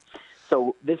fight.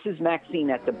 So this is Maxine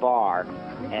at the bar,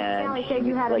 and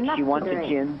she wants a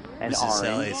gin and Mrs. orange.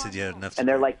 Sally said you had enough to and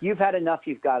they're drink. like, you've had enough,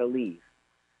 you've got to leave.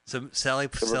 So Sally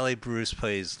Bruce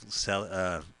plays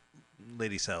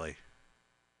Lady Sally.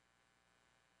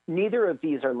 Neither of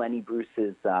these are Lenny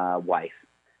Bruce's wife.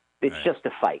 It's just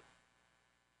a fight.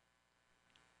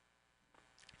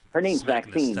 Her name's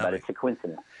Maxine, but it's a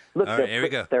coincidence. Look, all right, here we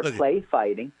go. They're Look, play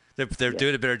fighting. They're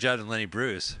doing a better job than Lenny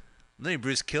Bruce. Lenny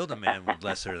Bruce killed a man with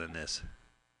lesser than this.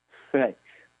 Right.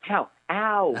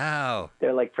 Ow.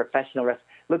 They're like professional wrestlers.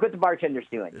 Look what the bartender's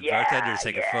doing. The bartender's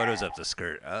taking photos up the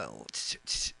skirt. Oh.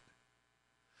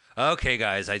 Okay,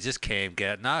 guys, I just came.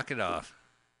 Knock it off.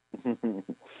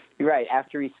 You're right,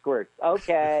 after he squirts.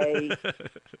 Okay.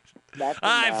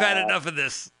 I've had enough of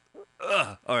this.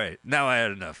 Ugh. All right, now I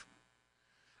had enough.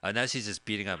 Now she's just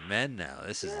beating up men now.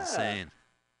 This is insane.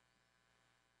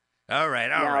 All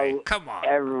right. Come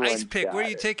on. Ice Pick, where are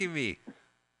you taking me?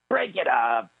 Break it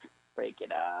up.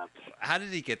 How did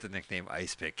he get the nickname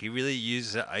Ice Pick? He really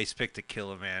used the Ice Pick to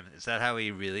kill a man? Is that how he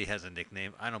really has a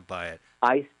nickname? I don't buy it.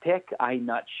 Ice Pick? I'm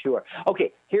not sure.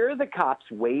 Okay, here are the cops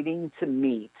waiting to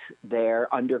meet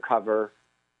their undercover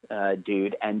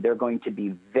dude, and they're going to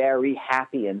be very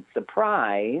happy and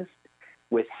surprised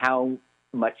with how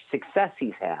much success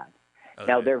he's had.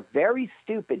 Okay. Now, they're very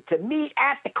stupid to meet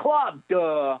at the club,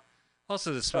 duh.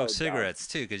 Also, to smoke cigarettes,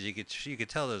 too, because you could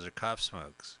tell those are cop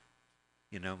smokes.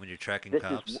 You know, when you're tracking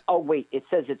cops. Wait, it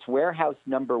says it's warehouse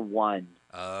number 1.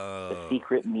 Oh. The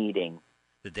secret meeting.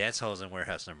 The dance hall's in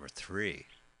warehouse number 3.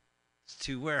 It's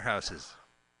 2 warehouses.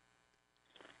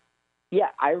 Yeah,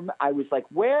 I was like,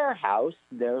 warehouse?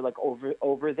 They're like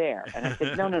over there. And I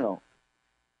said, no.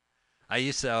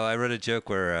 I wrote a joke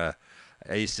where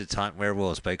I used to taunt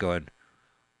werewolves by going,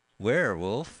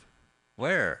 werewolf?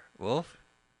 Werewolf?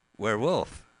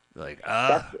 Werewolf? Like,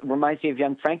 That reminds me of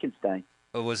Young Frankenstein.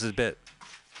 What was his bit?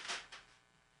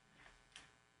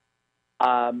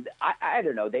 I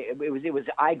don't know. It was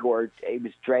Igor. It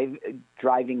was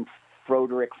driving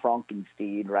Frederick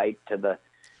Frankenstein right to the.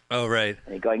 Oh right.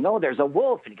 And he's going, no, there's a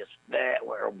wolf, and he goes, there,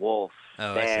 we're a wolf.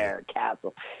 Oh, there,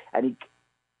 castle, and he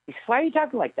says, why are you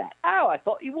talking like that? Oh, I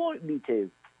thought you wanted me to.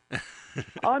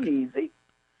 I'm easy.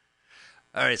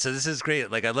 All right, so this is great.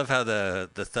 Like I love how the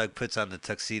thug puts on the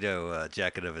tuxedo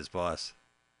jacket of his boss.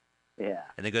 Yeah.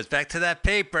 And it goes back to that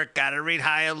paper. Gotta read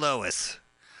Higher Lois.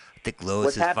 I think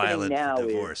Lois is violent for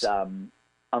divorce. What's happening now is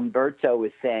Umberto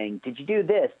is saying, did you do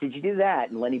this? Did you do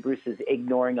that? And Lenny Bruce is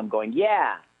ignoring him, going,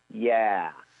 yeah.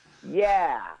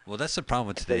 Well, that's the problem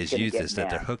with today's youth is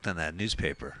that they're hooked on that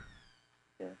newspaper.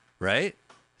 Yeah. Right?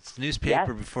 It's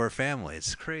newspaper before family.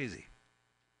 It's crazy.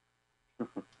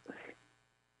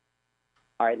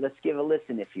 All right, let's give a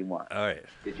listen if you want. All right.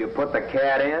 Did you put the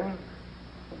cat in?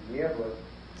 Yeah, boss.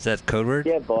 Is that code word?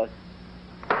 Yeah, boss.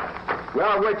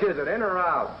 Well, which is it, in or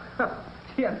out?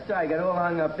 Gee, I'm sorry, I got all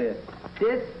hung up there.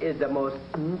 This is the most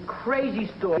crazy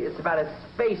story. It's about a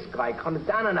space guy comes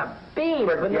down on a beam.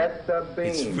 Forget the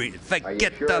beam. Are you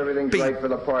sure everything's right for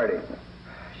the party?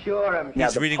 Sure, I'm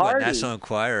He's reading what National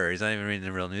Enquirer. He's not even reading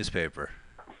the real newspaper.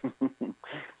 What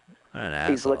an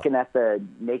asshole. He's looking at the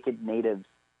naked natives.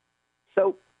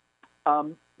 So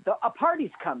a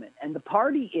party's coming, and the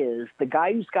party is the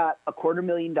guy who's got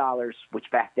 $250,000, which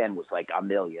back then was like $1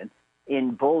 million,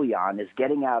 in bullion, is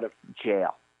getting out of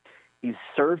jail. He's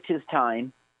served his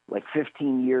time, like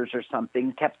 15 years or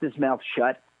something, kept his mouth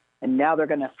shut, and now they're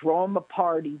going to throw him a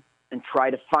party and try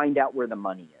to find out where the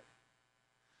money is.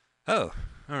 Oh,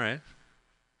 all right.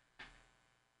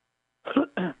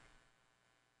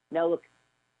 Now, look,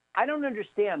 I don't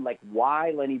understand, like,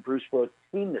 why Lenny Bruce wrote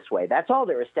the scene this way. That's all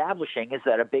they're establishing is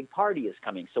that a big party is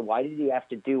coming. So why did he have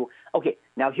to do – okay,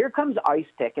 now here comes Ice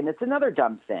Pick, and it's another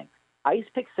dumb thing. Ice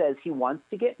Pick says he wants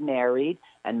to get married,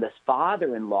 and this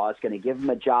father-in-law is going to give him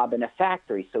a job in a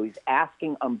factory. So he's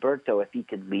asking Umberto if he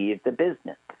could leave the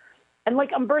business. And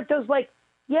like Umberto's like,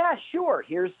 yeah, sure,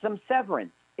 here's some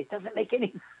severance. It doesn't make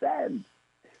any sense.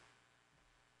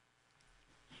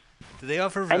 Do they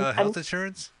offer health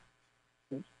insurance?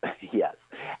 Yes.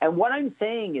 And what I'm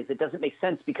saying is it doesn't make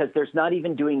sense because there's not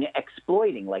even doing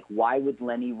exploiting. Like, why would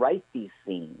Lenny write these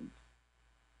scenes?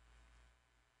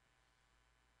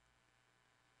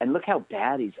 And look how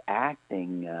bad he's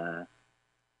acting.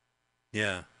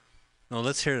 Yeah. No,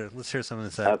 let's hear some of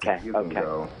this acting. Okay. You can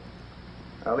go.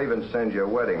 I'll even send you a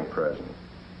wedding present.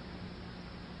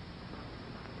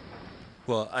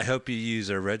 Well, I hope you use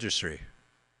our registry.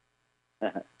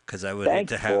 Because I would hate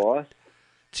Thanks, to have boss.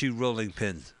 2 rolling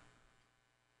pins.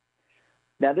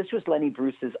 Now, this was Lenny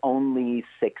Bruce's only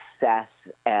success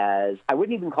as, I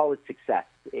wouldn't even call it success,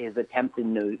 his attempt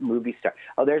in the movie star.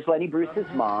 Oh, there's Lenny Bruce's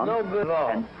mom. No good at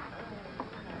all.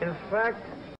 In fact,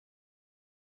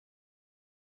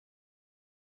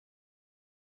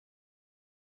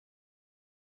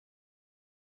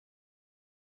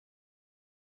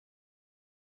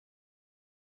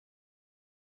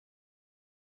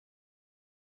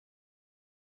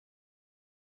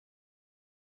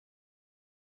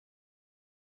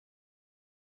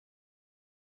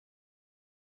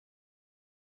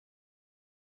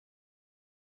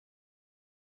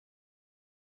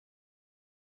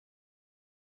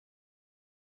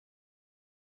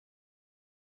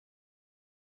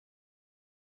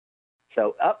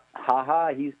 So,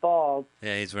 he's bald.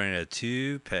 Yeah, he's wearing a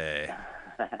toupee.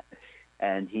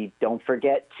 And he don't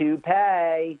forget to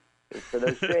pay for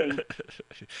those drinks.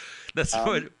 That's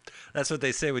what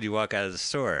they say when you walk out of the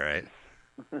store, right?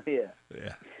 Yeah.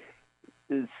 Yeah.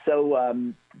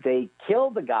 So they kill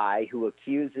the guy who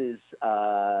accuses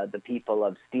the people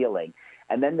of stealing,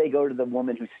 and then they go to the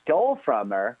woman who stole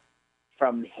from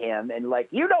him, and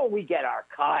like, we get our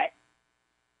cut.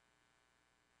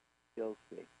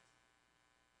 Guilty.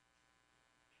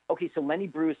 Okay, so Lenny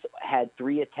Bruce had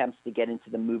 3 attempts to get into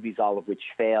the movies, all of which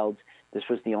failed. This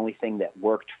was the only thing that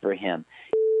worked for him.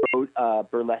 He wrote a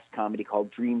burlesque comedy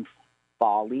called Dream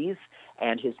Follies,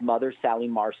 and his mother, Sally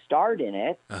Marr, starred in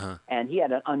it, and he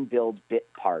had an unbilled bit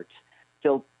part.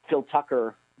 Phil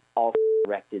Tucker also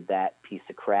directed that piece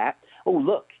of crap. Oh,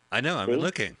 look. I know, I've been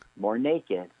looking. More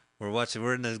naked.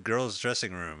 We're in the girls'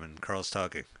 dressing room, and Carl's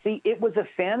talking. See, it was a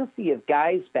fantasy of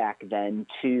guys back then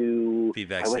to be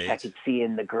backstage. I wish I could see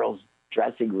in the girls'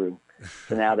 dressing room.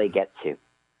 So now they get to.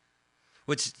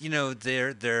 Which,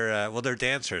 they're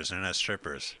dancers, they're not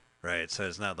strippers, right? So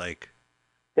it's not like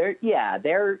they're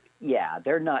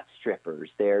not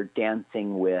strippers. They're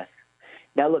dancing with.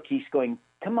 Now look, he's going,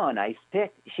 "Come on, Ice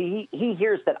Pick." He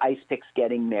hears that Ice Pick's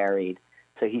getting married,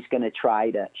 so she's going to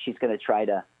try to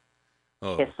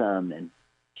kiss him, and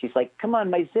she's like, "Come on,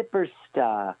 my zipper's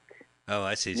stuck." Oh,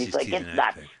 I see. And She's he's like, teasing "It's not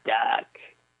Ice Pick. stuck."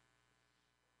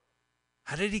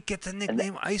 How did he get the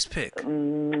nickname Ice Pick? I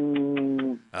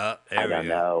don't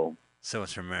know. So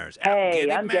much for marriage.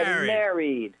 Hey, I'm getting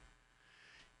married.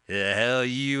 The hell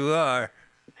you are.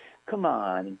 Come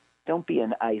on, don't be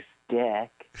an ice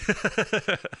dick.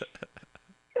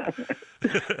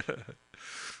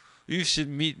 You should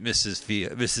meet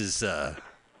Mrs.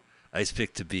 Ice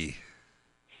Pick to be.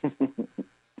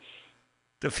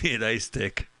 To be an ice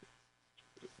dick.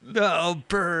 No,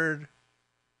 bird.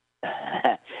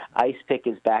 Ice Pick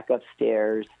is back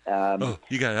upstairs. You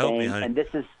gotta help me, honey. And this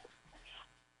is.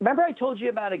 Remember, I told you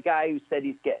about a guy who said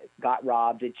he's got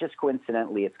robbed. It just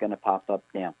coincidentally, it's going to pop up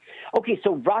now. Okay,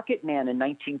 so Rocket Man in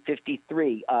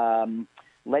 1953.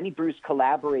 Lenny Bruce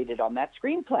collaborated on that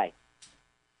screenplay,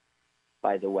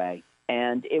 by the way.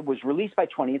 And it was released by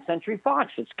 20th Century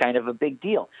Fox. It's kind of a big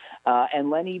deal. And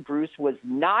Lenny Bruce was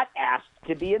not asked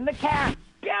to be in the cast.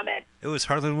 Damn it! It was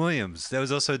Harlan Williams. That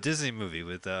was also a Disney movie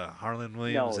with Harlan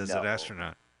Williams as an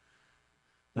astronaut.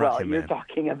 You're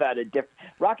talking about a different...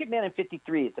 Rocket Man in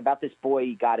 53, it's about this boy.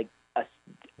 He got an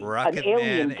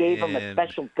alien gave him a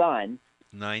special gun.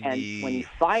 90. And when he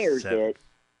fires it...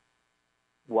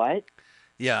 What?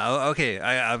 Yeah, okay.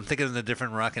 I'm thinking of the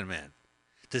different Rocket Man.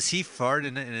 Does he fart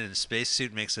in a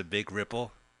spacesuit makes a big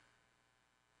ripple?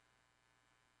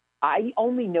 I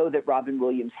only know that Robin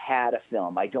Williams had a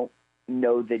film. I don't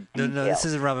know the details. No, this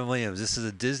isn't Robin Williams. This is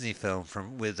a Disney film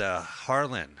with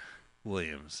Harlan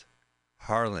Williams.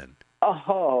 Harlan.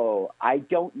 Oh, I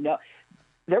don't know.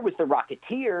 There was the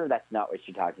Rocketeer. That's not what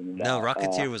you're talking about. No,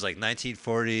 Rocketeer was like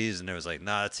 1940s, and there was like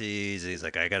Nazis. And he's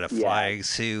like, I got a flying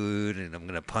suit, and I'm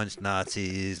gonna punch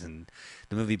Nazis, and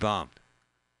the movie bombed.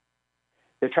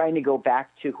 They're trying to go back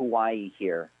to Hawaii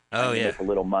here. Oh, yeah. To make a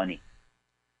little money.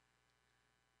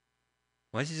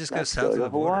 Why don't you just go Let's south go of to the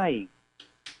border? Hawaii.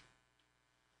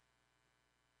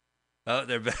 Oh,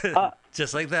 they're better.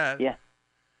 Just like that. Yeah.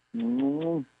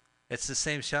 Mm, It's the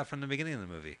same shot from the beginning of the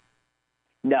movie.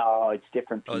 no, it's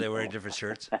different people. Oh, they're wearing different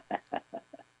shirts?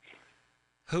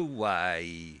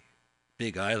 Hawaii.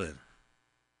 Big Island.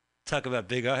 Talk about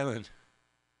Big Island.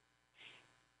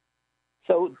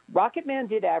 So Rocket Man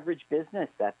did average business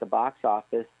at the box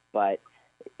office, but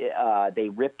they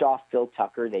ripped off Phil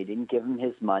Tucker. They didn't give him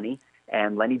his money,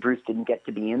 and Lenny Bruce didn't get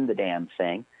to be in the damn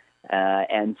thing.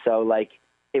 And so, like,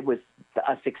 it was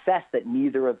a success that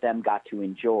neither of them got to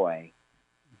enjoy.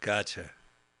 Gotcha.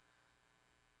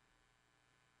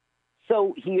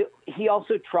 So he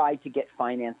also tried to get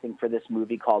financing for this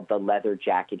movie called The Leather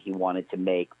Jacket he wanted to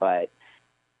make, but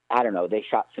I don't know. They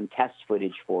shot some test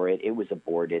footage for it. It was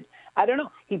aborted. I don't know.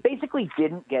 He basically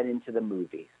didn't get into the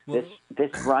movies. This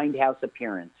grindhouse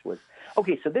appearance was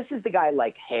okay. So this is the guy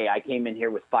like, hey, I came in here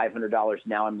with $500.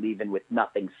 Now I'm leaving with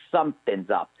nothing. Something's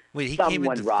up. Wait, he Someone came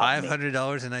into robbed $500 me. in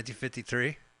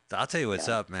 1953? I'll tell you what's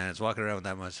up, man. It's walking around with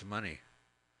that much money.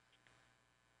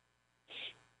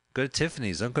 Go to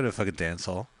Tiffany's. Don't go to a fucking dance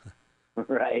hall.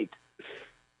 Right.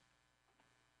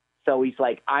 So he's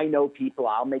like, I know people.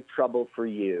 I'll make trouble for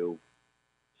you.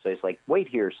 So he's like, wait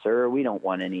here, sir. We don't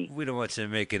want any. We don't want you to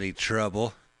make any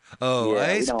trouble. Oh, Yeah, we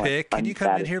Ice don't want Pick. Can you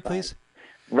come in here, unsatisfied.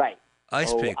 please? Right.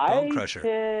 Ice Pick, Ice Bone Crusher.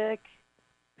 Pick.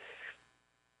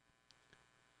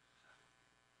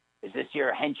 Is this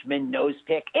your henchman Nose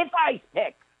Pick? It's Ice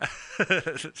Pick.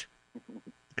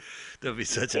 Don't be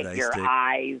such an Pick Ice your Pick.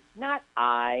 eyes, not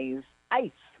eyes.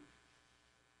 Ice.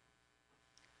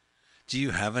 Do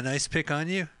you have an Ice Pick on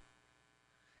you?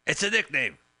 It's a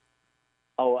nickname.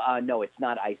 Oh, no, it's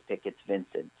not Ice Pick. It's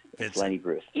Vincent. It's Vincent. Lenny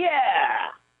Bruce. Yeah.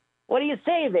 What do you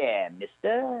say there,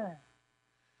 mister?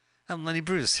 I'm Lenny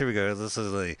Bruce. Here we go. This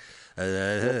is Lenny.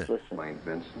 Let's listen. Fine,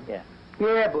 Vincent. Yeah.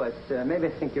 Yeah, boss. Maybe I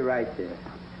think you're right there.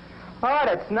 Oh,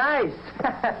 that's nice.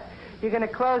 You're going to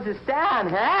close this down,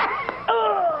 huh?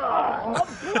 Oh,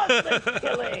 bloodless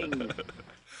killing.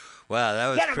 Wow, that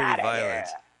was Get him pretty outta violent. here.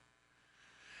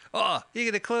 Oh, you're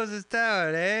going to close this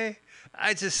down, eh?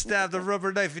 I just stabbed a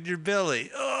rubber knife in your belly.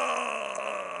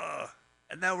 Oh,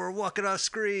 and now we're walking off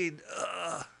screen.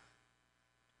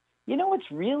 You know what's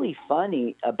really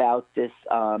funny about this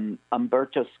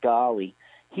Umberto Scali?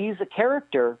 He's a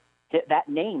character, that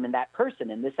name and that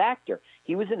person and this actor.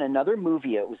 He was in another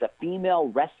movie. It was a female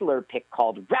wrestler pick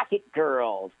called Racket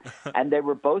Girls. And they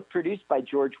were both produced by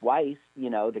George Weiss, you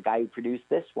know, the guy who produced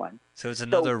this one. So it's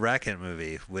another Racket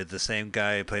movie with the same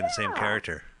guy playing the same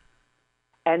character.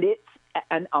 And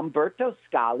Umberto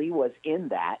Scali was in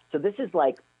that. So this is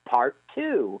like part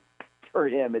 2 for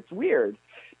him. It's weird.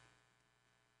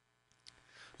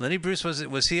 Lenny Bruce,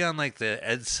 was he on like the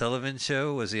Ed Sullivan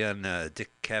show? Was he on Dick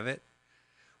Cavett?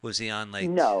 Was he on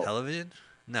like television?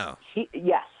 No.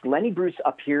 Yes, Lenny Bruce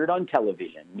appeared on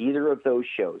television. Neither of those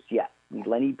shows. Yes,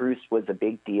 Lenny Bruce was a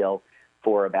big deal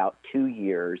for about 2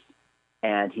 years,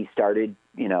 and he started,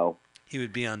 you know. He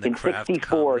would be on the in Kraft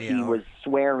 '64. Comedy He Hour. was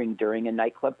swearing during a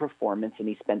nightclub performance, and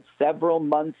he spent several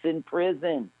months in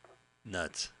prison.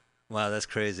 Nuts. Wow, that's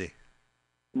crazy.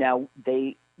 Now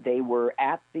they were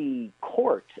at the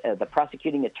court. The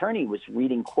prosecuting attorney was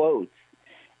reading quotes,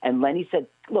 and Lenny said,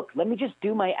 "Look, let me just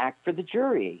do my act for the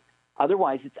jury.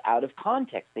 Otherwise, it's out of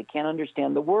context. They can't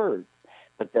understand the words."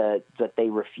 But they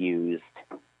refused,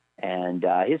 and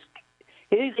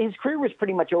his career was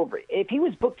pretty much over. If he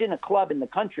was booked in a club in the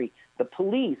country,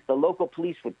 the local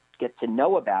police would get to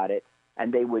know about it,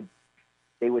 and they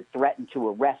would threaten to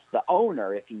arrest the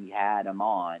owner if he had him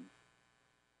on.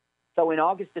 So in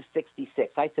August of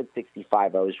 '66, I said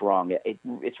 '65, I was wrong.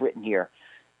 It's written here.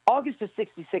 August of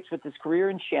 '66, with his career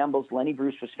in shambles, Lenny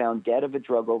Bruce was found dead of a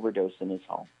drug overdose in his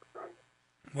home.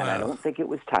 Wow. And I don't think it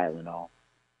was Tylenol.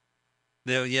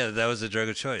 Yeah, that was the drug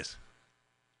of choice.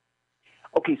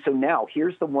 Okay, so now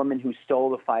here's the woman who stole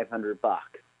the $500.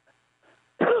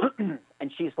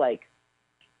 And she's like,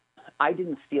 I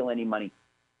didn't steal any money.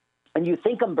 And you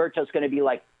think Umberto's going to be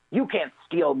like, you can't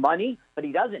steal money, but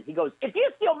he doesn't. He goes, if you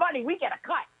steal money, we get a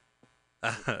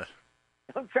cut.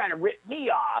 Don't try to rip me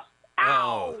off.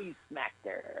 Ow, he smacked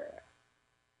her.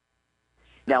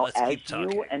 Now, as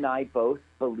you and I both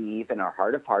believe in our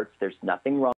heart of hearts, there's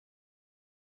nothing wrong.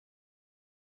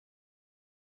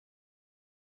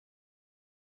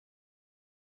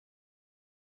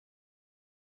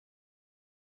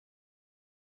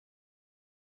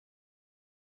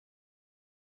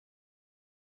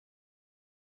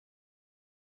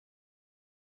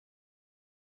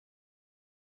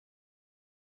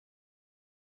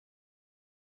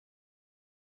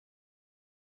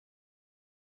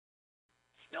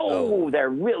 Oh, they're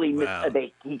really wow.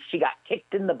 she got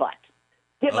kicked in the butt.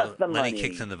 Give us the Lenny money.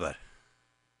 kicked in the butt.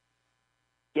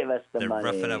 Give us the They're money.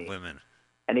 roughing up women.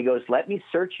 And he goes, let me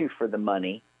search you for the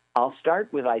money. I'll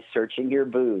start with searching your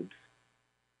boobs.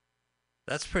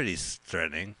 That's pretty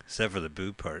threatening, except for the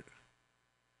boob part.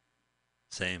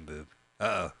 Same boob.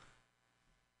 Uh-oh.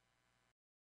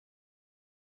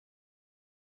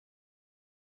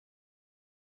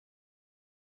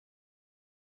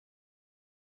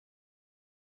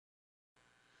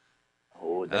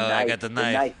 Oh, the Oh, knife. I got the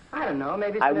knife. I don't know,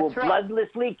 maybe it's I in the will truck.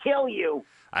 bloodlessly kill you.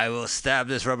 I will stab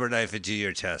this rubber knife into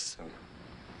your chest.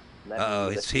 Uh-oh,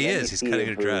 he is. He's cutting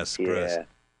her dress. Gross.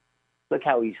 Look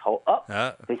how he's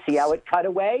They see how it cut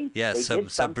away? Yeah, They some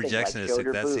did something, projectionist showed took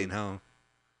her that boobs. scene home.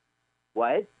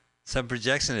 What? Some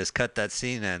projectionist cut that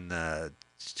scene and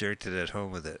jerked it at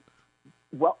home with it.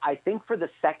 Well, I think for the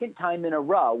second time in a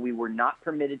row, we were not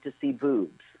permitted to see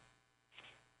boobs.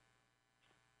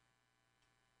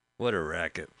 What a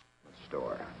racket.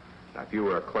 Store. Now, if you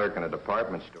were a clerk in a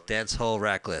department store. Dance hall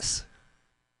rackless.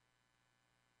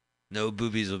 No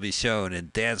boobies will be shown in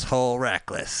dance hall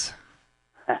rackless.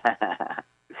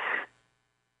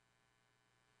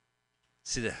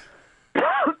 See the.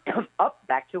 Up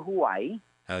back to Hawaii.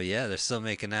 Oh yeah, they're still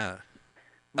making out.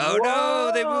 Oh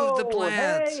no, they moved the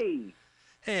plants.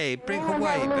 Hey, bring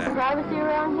Hawaii back. Privacy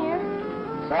around here?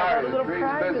 Sorry, the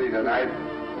tree's busy tonight.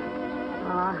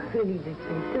 Aw, really did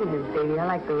say soon, baby. I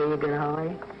like the way you're gonna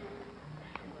Hawaii.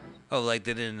 Oh, like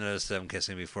they didn't notice them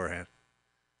kissing beforehand.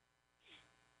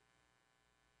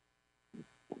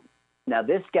 Now,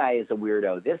 this guy is a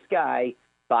weirdo. This guy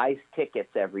buys tickets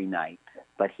every night,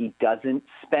 but he doesn't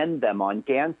spend them on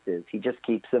dances. He just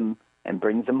keeps them and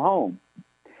brings them home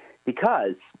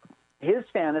because his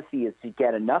fantasy is to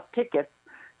get enough tickets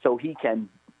so he can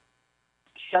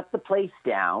shut the place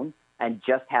down and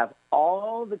just have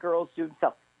all the girls do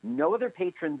himself. No other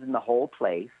patrons in the whole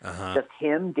place, just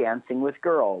him dancing with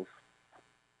girls.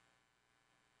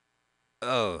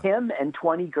 Oh. Him and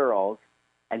 20 girls,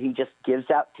 and he just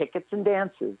gives out tickets and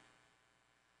dances.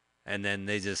 And then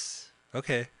they just,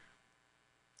 okay.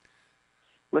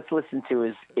 Let's listen to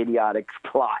his idiotic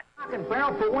plot. I can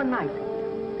barrel for one night.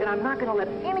 Then I'm not going to let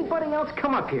anybody else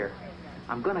come up here.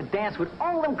 I'm going to dance with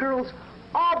all them girls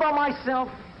all by myself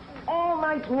all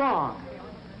night long.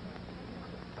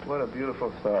 What a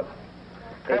beautiful thought.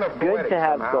 It's good to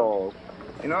have goals.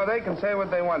 You know, they can say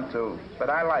what they want to, but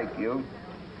I like you.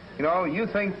 You know, you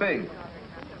think big.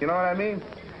 You know what I mean?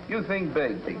 You think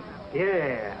big.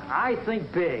 Yeah, I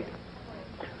think big.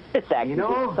 It's actually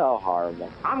so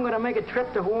horrible. I'm going to make a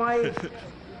trip to Hawaii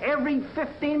every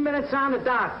 15 minutes on the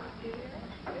dot.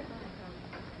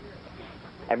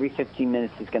 Every 15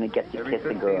 minutes he's going to get to kiss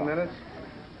a girl. Minutes?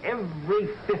 Every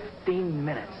 15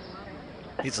 minutes.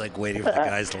 He's like waiting for the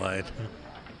guy's line.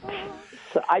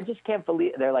 So I just can't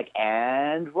believe they're like,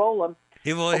 and roll them.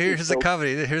 Well, here's the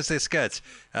comedy. Here's the sketch.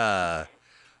 I'm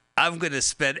going to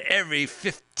spend every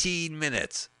 15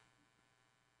 minutes.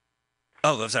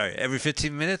 Oh, I'm sorry. Every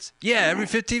 15 minutes? Yeah, every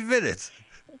 15 minutes.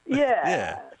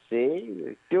 Yeah.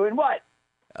 See? Doing what?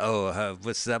 Oh,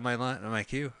 what's that, my line? My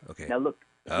cue? Okay. Now look.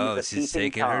 Oh, she's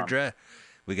taking her dress.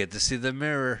 We get to see the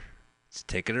mirror. She's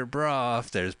taking her bra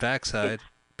off. There's backside.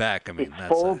 It's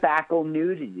full backle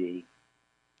nudity.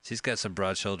 She's got some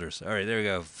broad shoulders. All right, there we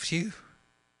go. Phew.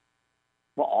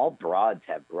 Well, all broads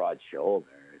have broad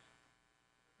shoulders.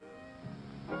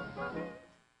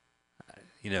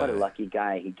 You know, what a lucky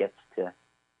guy. He gets to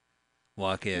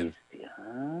walk in.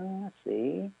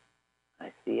 See?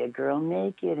 I see a girl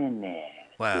naked in there.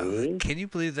 Wow. See? Can you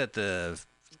believe that the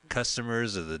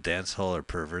customers of the dance hall are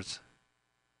perverts?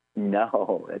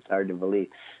 No, it's hard to believe.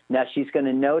 Now she's going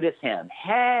to notice him.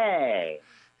 Hey!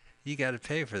 You got to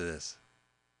pay for this.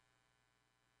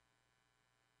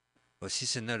 Well, she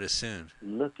should notice soon.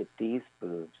 Look at these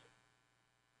boobs.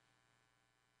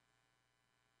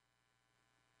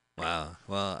 Wow.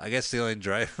 Well, I guess the only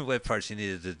dry wet part she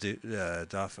needed to do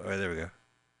off. Oh, there we go.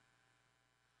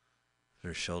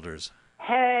 Her shoulders.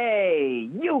 Hey,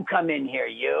 you come in here,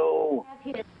 you.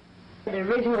 The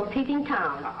original peeping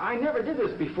Tom. I never did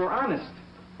this before, honest.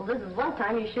 Well, this is one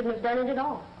time you shouldn't have done it at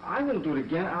all. I won't do it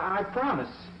again, I promise.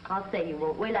 I'll say you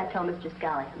won't. Wait till I tell Mr.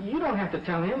 Scally. You don't have to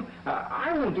tell him.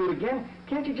 I won't do it again.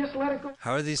 Can't you just let it go?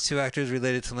 How are these two actors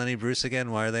related to Lenny Bruce again?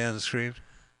 Why are they on the screen?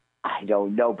 I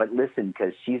don't know, but listen,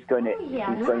 because she's going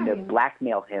to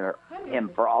blackmail him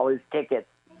for all his tickets.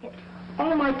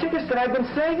 All my tickets that I've been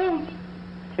saving?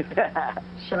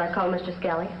 Shall I call Mr.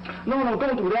 Scally? No,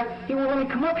 don't do that. He won't let me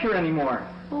come up here anymore.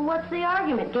 Well, what's the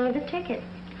argument? Give me the tickets.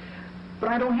 But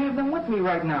I don't have them with me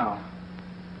right now.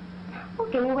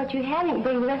 Well, give me what you had and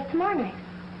bring the rest tomorrow night.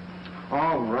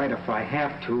 All right, if I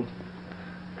have to.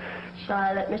 Shall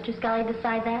I let Mr. Scully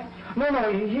decide that?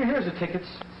 No, here's the tickets.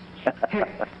 Here.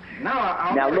 Now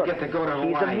I'll Now never look, get to go to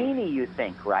she's Hawaii. a meanie, you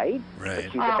think, right? Right. But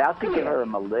she's about to give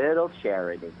him a little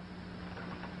charity.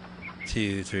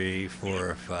 2, 3,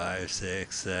 4, 5,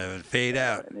 6, 7. Fade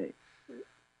out.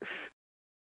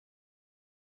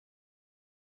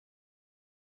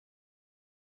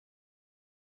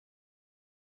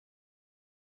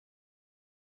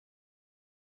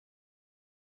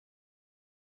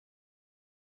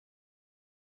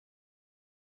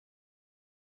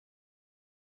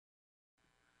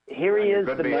 Here he is,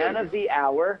 the man of the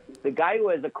hour, the guy who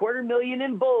has $250,000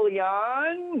 in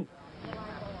bullion.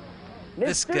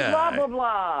 This Mr. guy Blah, blah,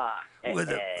 blah. with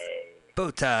a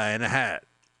bow tie and a hat.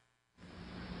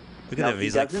 Look at No, him. he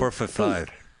He's like doesn't 4'5".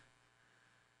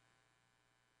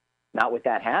 Not with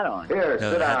that hat on. Here,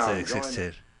 No, sit the hat's down. like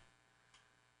 6'10".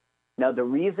 Now, the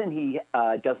reason he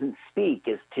doesn't speak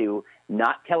is to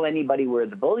not tell anybody where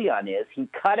the bullion is. He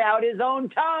cut out his own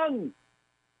tongue.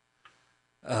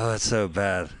 Oh, that's so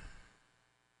bad.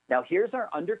 Now, here's our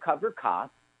undercover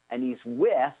cop, and he's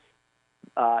with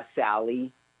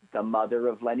Sally, the mother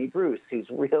of Lenny Bruce, who's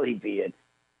really being...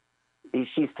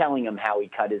 She's telling him how he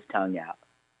cut his tongue out.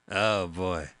 Oh,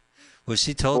 boy. Was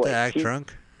she told to act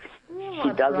drunk? She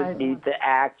doesn't need to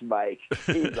act, Mike.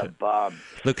 She's a bum.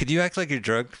 Look, could you act like you're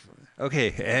drunk?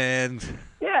 Okay, and...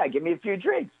 Yeah, give me a few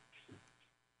drinks.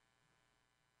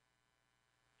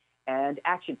 And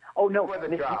action. Oh, no,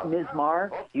 Ms.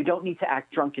 Marr, you don't need to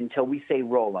act drunk until we say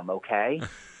roll 'em, okay?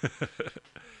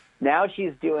 Now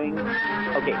she's doing...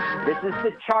 Okay, this is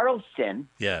the Charleston.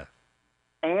 Yeah.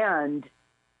 And,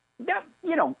 that,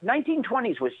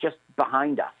 1920s was just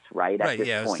behind us, right? At Right, this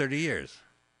yeah, it was point. 30 years.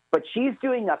 But she's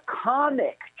doing a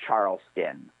comic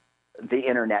Charleston, the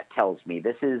internet tells me.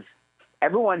 This is...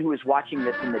 Everyone who is watching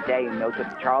this in the day and knows what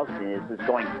the Charleston is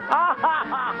going, ha, ha,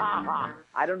 ha, ha, ha.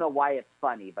 I don't know why it's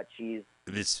funny, but She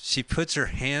puts her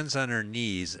hands on her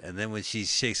knees, and then when she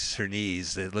shakes her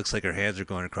knees, it looks like her hands are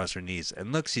going across her knees.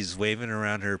 And look, she's waving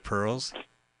around her pearls.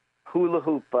 Hula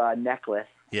hoop necklace.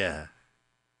 Yeah.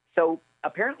 So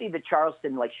apparently the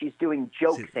Charleston, like she's doing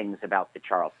joke things about the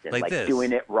Charleston, like this.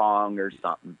 doing it wrong or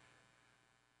something.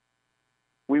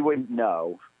 We wouldn't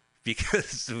know.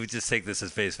 Because we just take this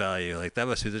as face value. Like, that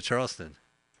must be the Charleston.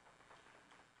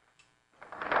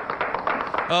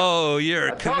 Oh,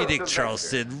 you're comedic,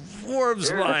 Charleston.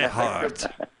 Warms my heart.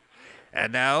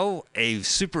 And now, a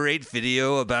Super 8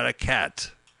 video about a cat.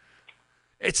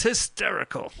 It's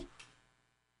hysterical.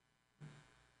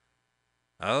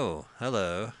 Oh,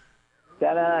 hello.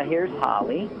 Here's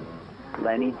Holly.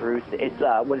 Lenny Bruce. It's,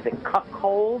 what is it,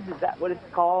 cuckold? Is that what it's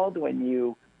called when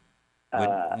you...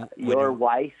 your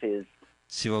wife is...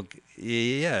 She will...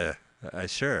 Yeah,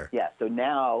 sure. Yeah, so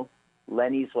now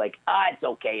Lenny's like, it's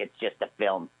okay, it's just a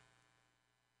film.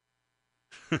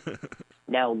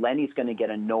 Now Lenny's going to get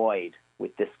annoyed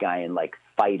with this guy and,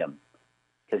 fight him.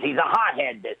 Because he's a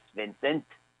hothead, this Vincent.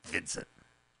 Vincent.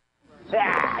 Get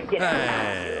out of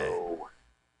you.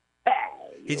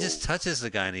 Hey, He just touches the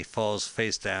guy and he falls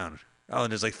face down. Oh,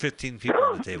 and there's 15 people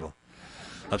on the table.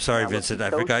 I'm sorry, Vincent. I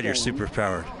forgot you're super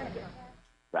powered.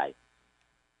 Right.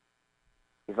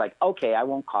 He's like, okay, I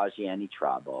won't cause you any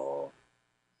trouble.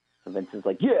 So Vincent's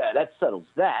like, yeah, that settles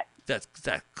that. That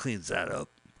cleans that up.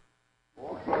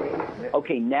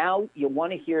 Okay, now you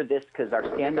want to hear this because our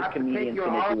stand-up comedian's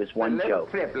going to do his one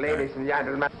joke. Flip, ladies and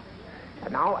gentlemen.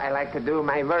 Now I like to do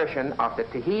my version of the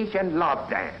Tahitian love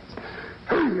dance.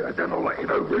 Now,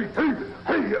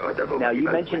 you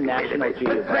mentioned National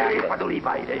Geographic.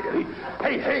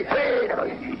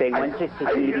 They went to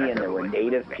Tahiti and there were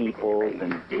native peoples,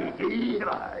 and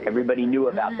everybody knew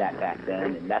about that back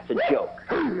then, and that's a joke.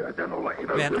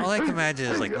 Man, all I can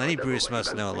imagine is Lenny Bruce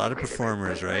must know a lot of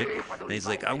performers, right? And he's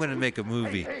like, I'm going to make a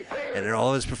movie. And then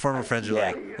all his performer friends are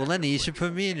like, well, Lenny, you should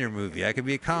put me in your movie. I could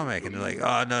be a comic. And they're like,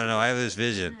 oh, no, I have this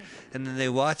vision. And then they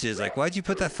watch it. It's like, why'd you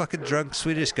put that fucking drunk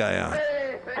Swedish guy on?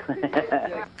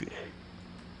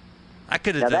 I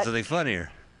could have done something funnier.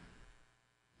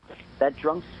 That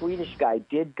drunk Swedish guy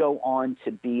did go on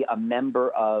to be a member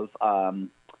of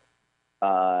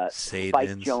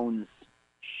Spike Jones,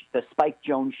 the Spike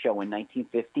Jones show in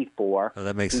 1954. Oh,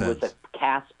 that makes sense. He was a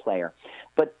cast player.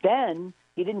 But then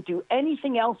he didn't do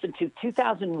anything else until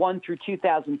 2001 through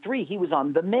 2003. He was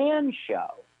on The Man Show.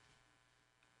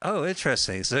 Oh,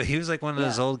 interesting. So he was like one of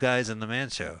those old guys in The Man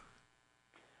Show.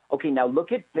 Okay, now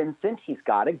look at Vincent. He's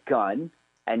got a gun,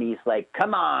 and he's like,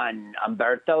 come on,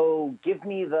 Umberto, give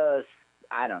me the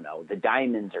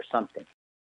diamonds or something.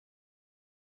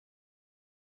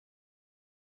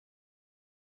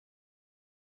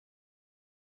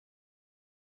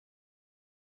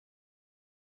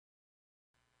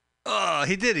 Oh,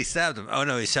 he did. He stabbed him. Oh,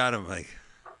 no, he shot him. Like,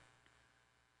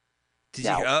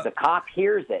 Now, the cop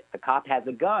hears it. The cop has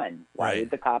a gun. Why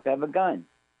would the cop have a gun?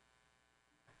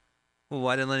 Well,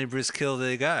 why didn't Lenny Bruce kill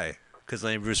the guy? Because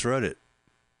Lenny Bruce wrote it.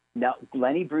 No,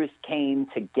 Lenny Bruce came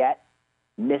to get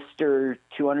Mr.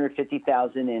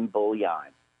 250,000 in bullion.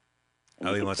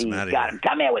 And he wants him out of here.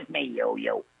 Come here with me,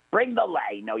 you. Bring the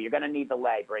lei. No, you're going to need the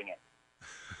lei. Bring it.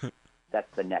 That's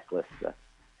the necklace. No,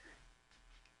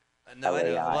 I know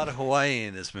a lot of Hawaii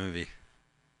in this movie.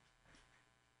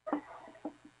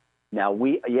 Now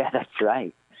that's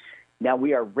right. Now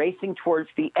we are racing towards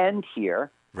the end here.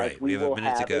 Right, we have a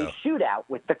minute to go. A shootout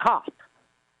with the cop.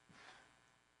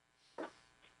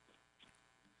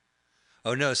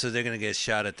 Oh, no, so they're going to get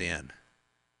shot at the end.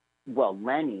 Well,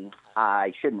 Lenny,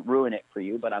 I shouldn't ruin it for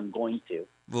you, but I'm going to.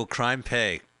 Will crime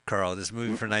pay, Carl? This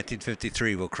movie from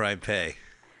 1953, will crime pay?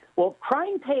 Well,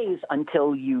 crime pays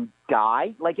until you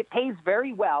die. Like, it pays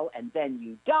very well, and then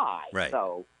you die. Right.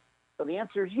 So the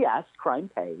answer is yes, crime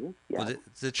pays. Yes. Well,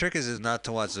 the trick is not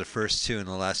to watch the first two and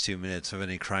the last 2 minutes of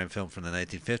any crime film from the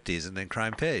 1950s, and then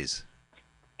crime pays.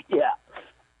 Yeah.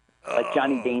 Like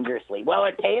Johnny Dangerously. Well,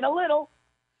 it paid a little.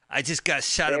 I just got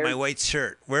shot at my white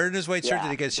shirt. Where in his white shirt did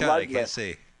he get shot? I can't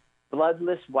see.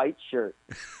 Bloodless white shirt.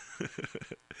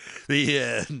 The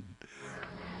end.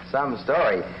 Some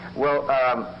story. Well,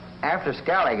 after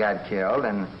Scally got killed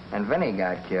and Vinny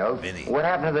got killed, what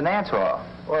happened to the dance hall?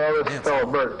 Well, this fellow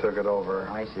Bert took it over.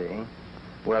 I see.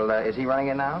 Well, is he running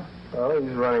it now? Well,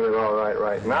 he's running it all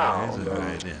right now.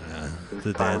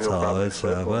 The dance hall is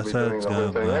what's that?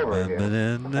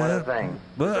 What a thing.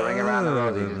 Going around the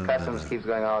roses. Customs keeps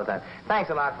going all the time. Thanks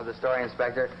a lot for the story,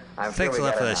 Inspector. Thanks a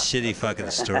lot for that shitty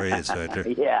fucking story, Inspector.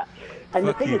 Yeah. And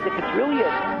the thing is, if it's really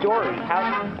a story,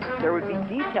 how there would be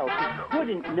details you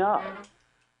couldn't know.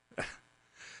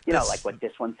 You know, like what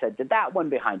this one said to that one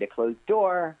behind a closed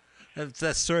door.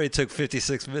 That story took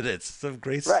 56 minutes. Some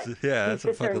great, yeah, that's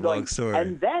a fucking long story.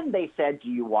 And then they said, "Do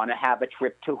you want to have a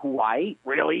trip to Hawaii?"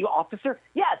 Really, officer?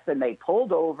 Yes. And they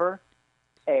pulled over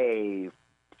a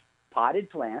potted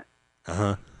plant.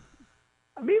 Uh-huh.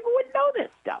 People wouldn't know this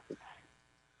stuff.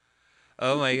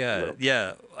 Oh my God!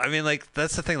 Yeah, I mean, like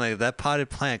that's the thing. Like that potted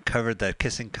plant covered that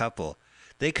kissing couple.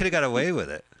 They could have got away with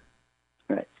it.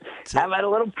 Right. How about a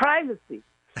little privacy?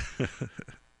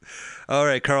 All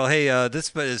right, Carl. Hey,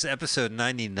 this is episode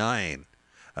 99.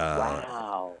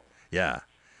 Wow. Yeah,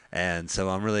 and so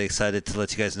I'm really excited to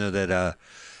let you guys know that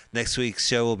next week's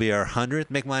show will be our 100th.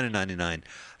 Make mine a 99,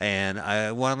 and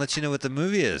I want to let you know what the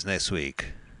movie is next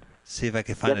week. See if I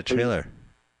can find a trailer.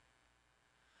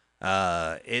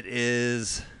 It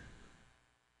is.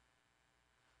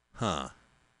 Let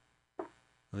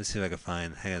me see if I can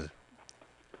find. Hang on.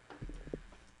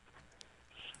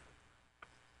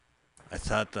 I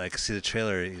thought I could see the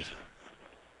trailer.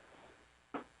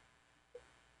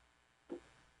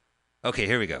 Okay,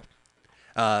 here we go.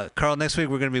 Carl, next week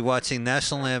we're going to be watching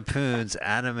National Lampoon's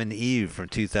Adam and Eve from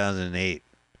 2008.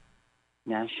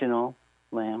 National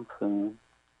Lampoon,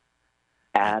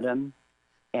 Adam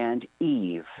and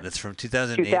Eve. That's from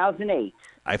 2008. 2008.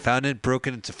 I found it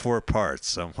broken into 4 parts,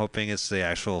 so I'm hoping it's the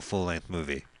actual full-length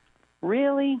movie.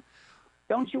 Really?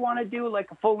 Don't you want to do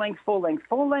like a full-length?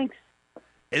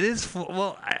 It is full.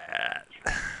 Well,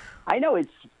 I know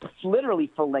it's literally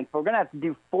full length. But we're gonna have to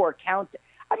do 4 count.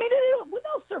 I mean,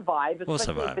 they'll survive,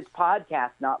 especially if it's podcast,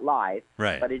 not live.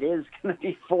 Right. But it is gonna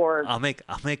be 4. I'll make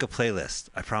a playlist.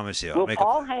 I promise you. Will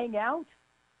Paul hang out?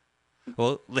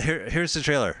 Well, here's the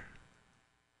trailer.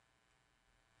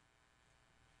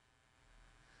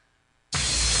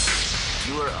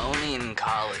 You were only in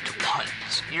college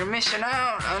once. You're missing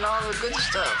out on all the good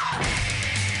stuff.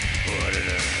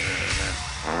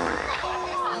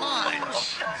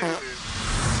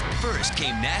 First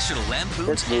came National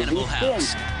Lampoon's Animal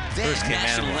House. Then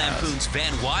National Lampoon's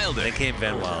Van Wilder. Then came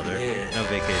Van Wilder. Yeah. No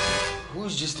Vacation.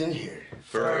 Who's just in here?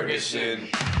 Ferguson.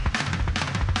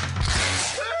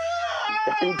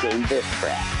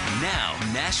 Now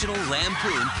National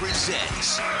Lampoon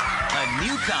presents a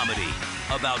new comedy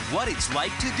about what it's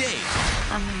like to date.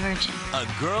 I'm a virgin. A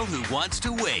girl who wants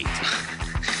to wait.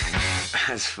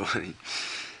 That's funny.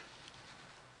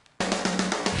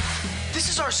 This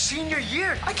is our senior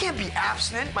year. I can't be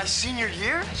abstinent my senior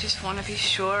year. I just want to be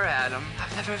sure, Adam.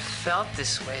 I've never felt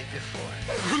this way before.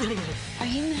 Are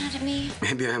you mad at me?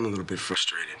 Maybe I am a little bit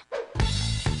frustrated.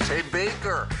 Hey,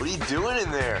 Baker, what are you doing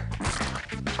in there?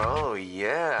 Oh,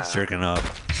 yeah. He's jerking off.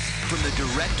 From the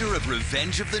director of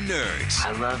Revenge of the Nerds.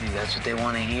 I love you. That's what they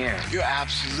want to hear. You're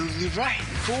absolutely right.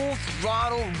 Full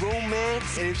throttle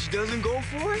romance, and if she doesn't go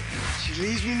for it, she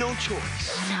leaves me no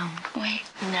choice. No, wait,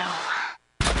 no.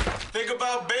 Think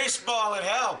about baseball, it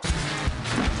helps.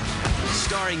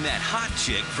 Starring that hot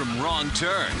chick from Wrong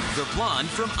Turn, the blonde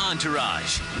from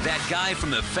Entourage, that guy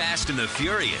from The Fast and the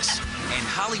Furious, and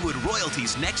Hollywood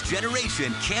royalty's next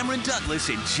generation, Cameron Douglas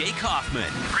and Jake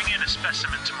Hoffman. Bring in a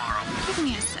specimen tomorrow. Give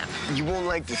me a sip. You won't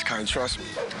like this kind, trust me.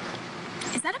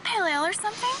 Is that a pale ale or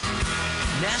something?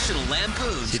 National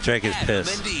Lampoon's She drank his Adam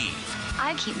piss. and Eve.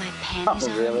 I keep my panties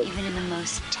Oh, really? on even in the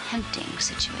most tempting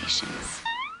situations.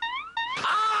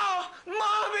 Oh,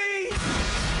 Mommy!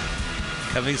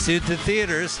 Coming soon to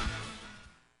theaters.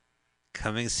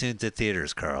 Coming soon to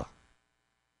theaters, Carl.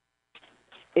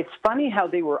 It's funny how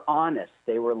they were honest.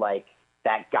 They were like,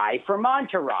 that guy from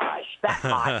Entourage, that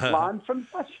hot blonde from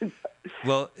such and such.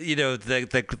 Well, you know,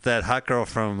 that hot girl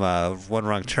from One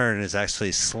Wrong Turn is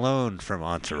actually Sloane from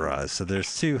Entourage. So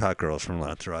there's two hot girls from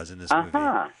Entourage in this movie.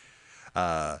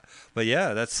 But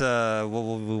yeah, that's what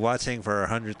we'll be watching for our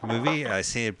 100th movie. I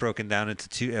see it broken down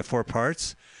into 4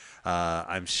 parts.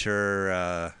 I'm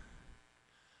sure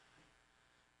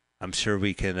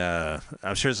we can.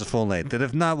 I'm sure it's a full length. And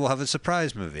if not, we'll have a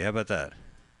surprise movie. How about that?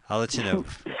 I'll let you know.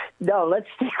 No, let's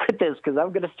stick with this because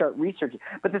I'm going to start researching.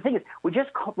 But the thing is, we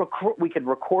could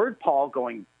record Paul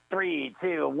going 3,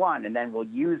 2, 1, and then we'll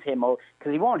use him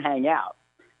because he won't hang out.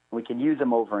 We can use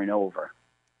him over and over.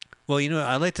 Well, you know,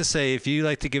 I'd like to say, if you'd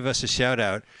like to give us a shout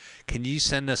out, can you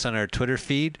send us on our Twitter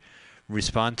feed?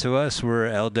 Respond to us. We're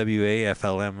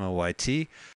LWAFLMOYT.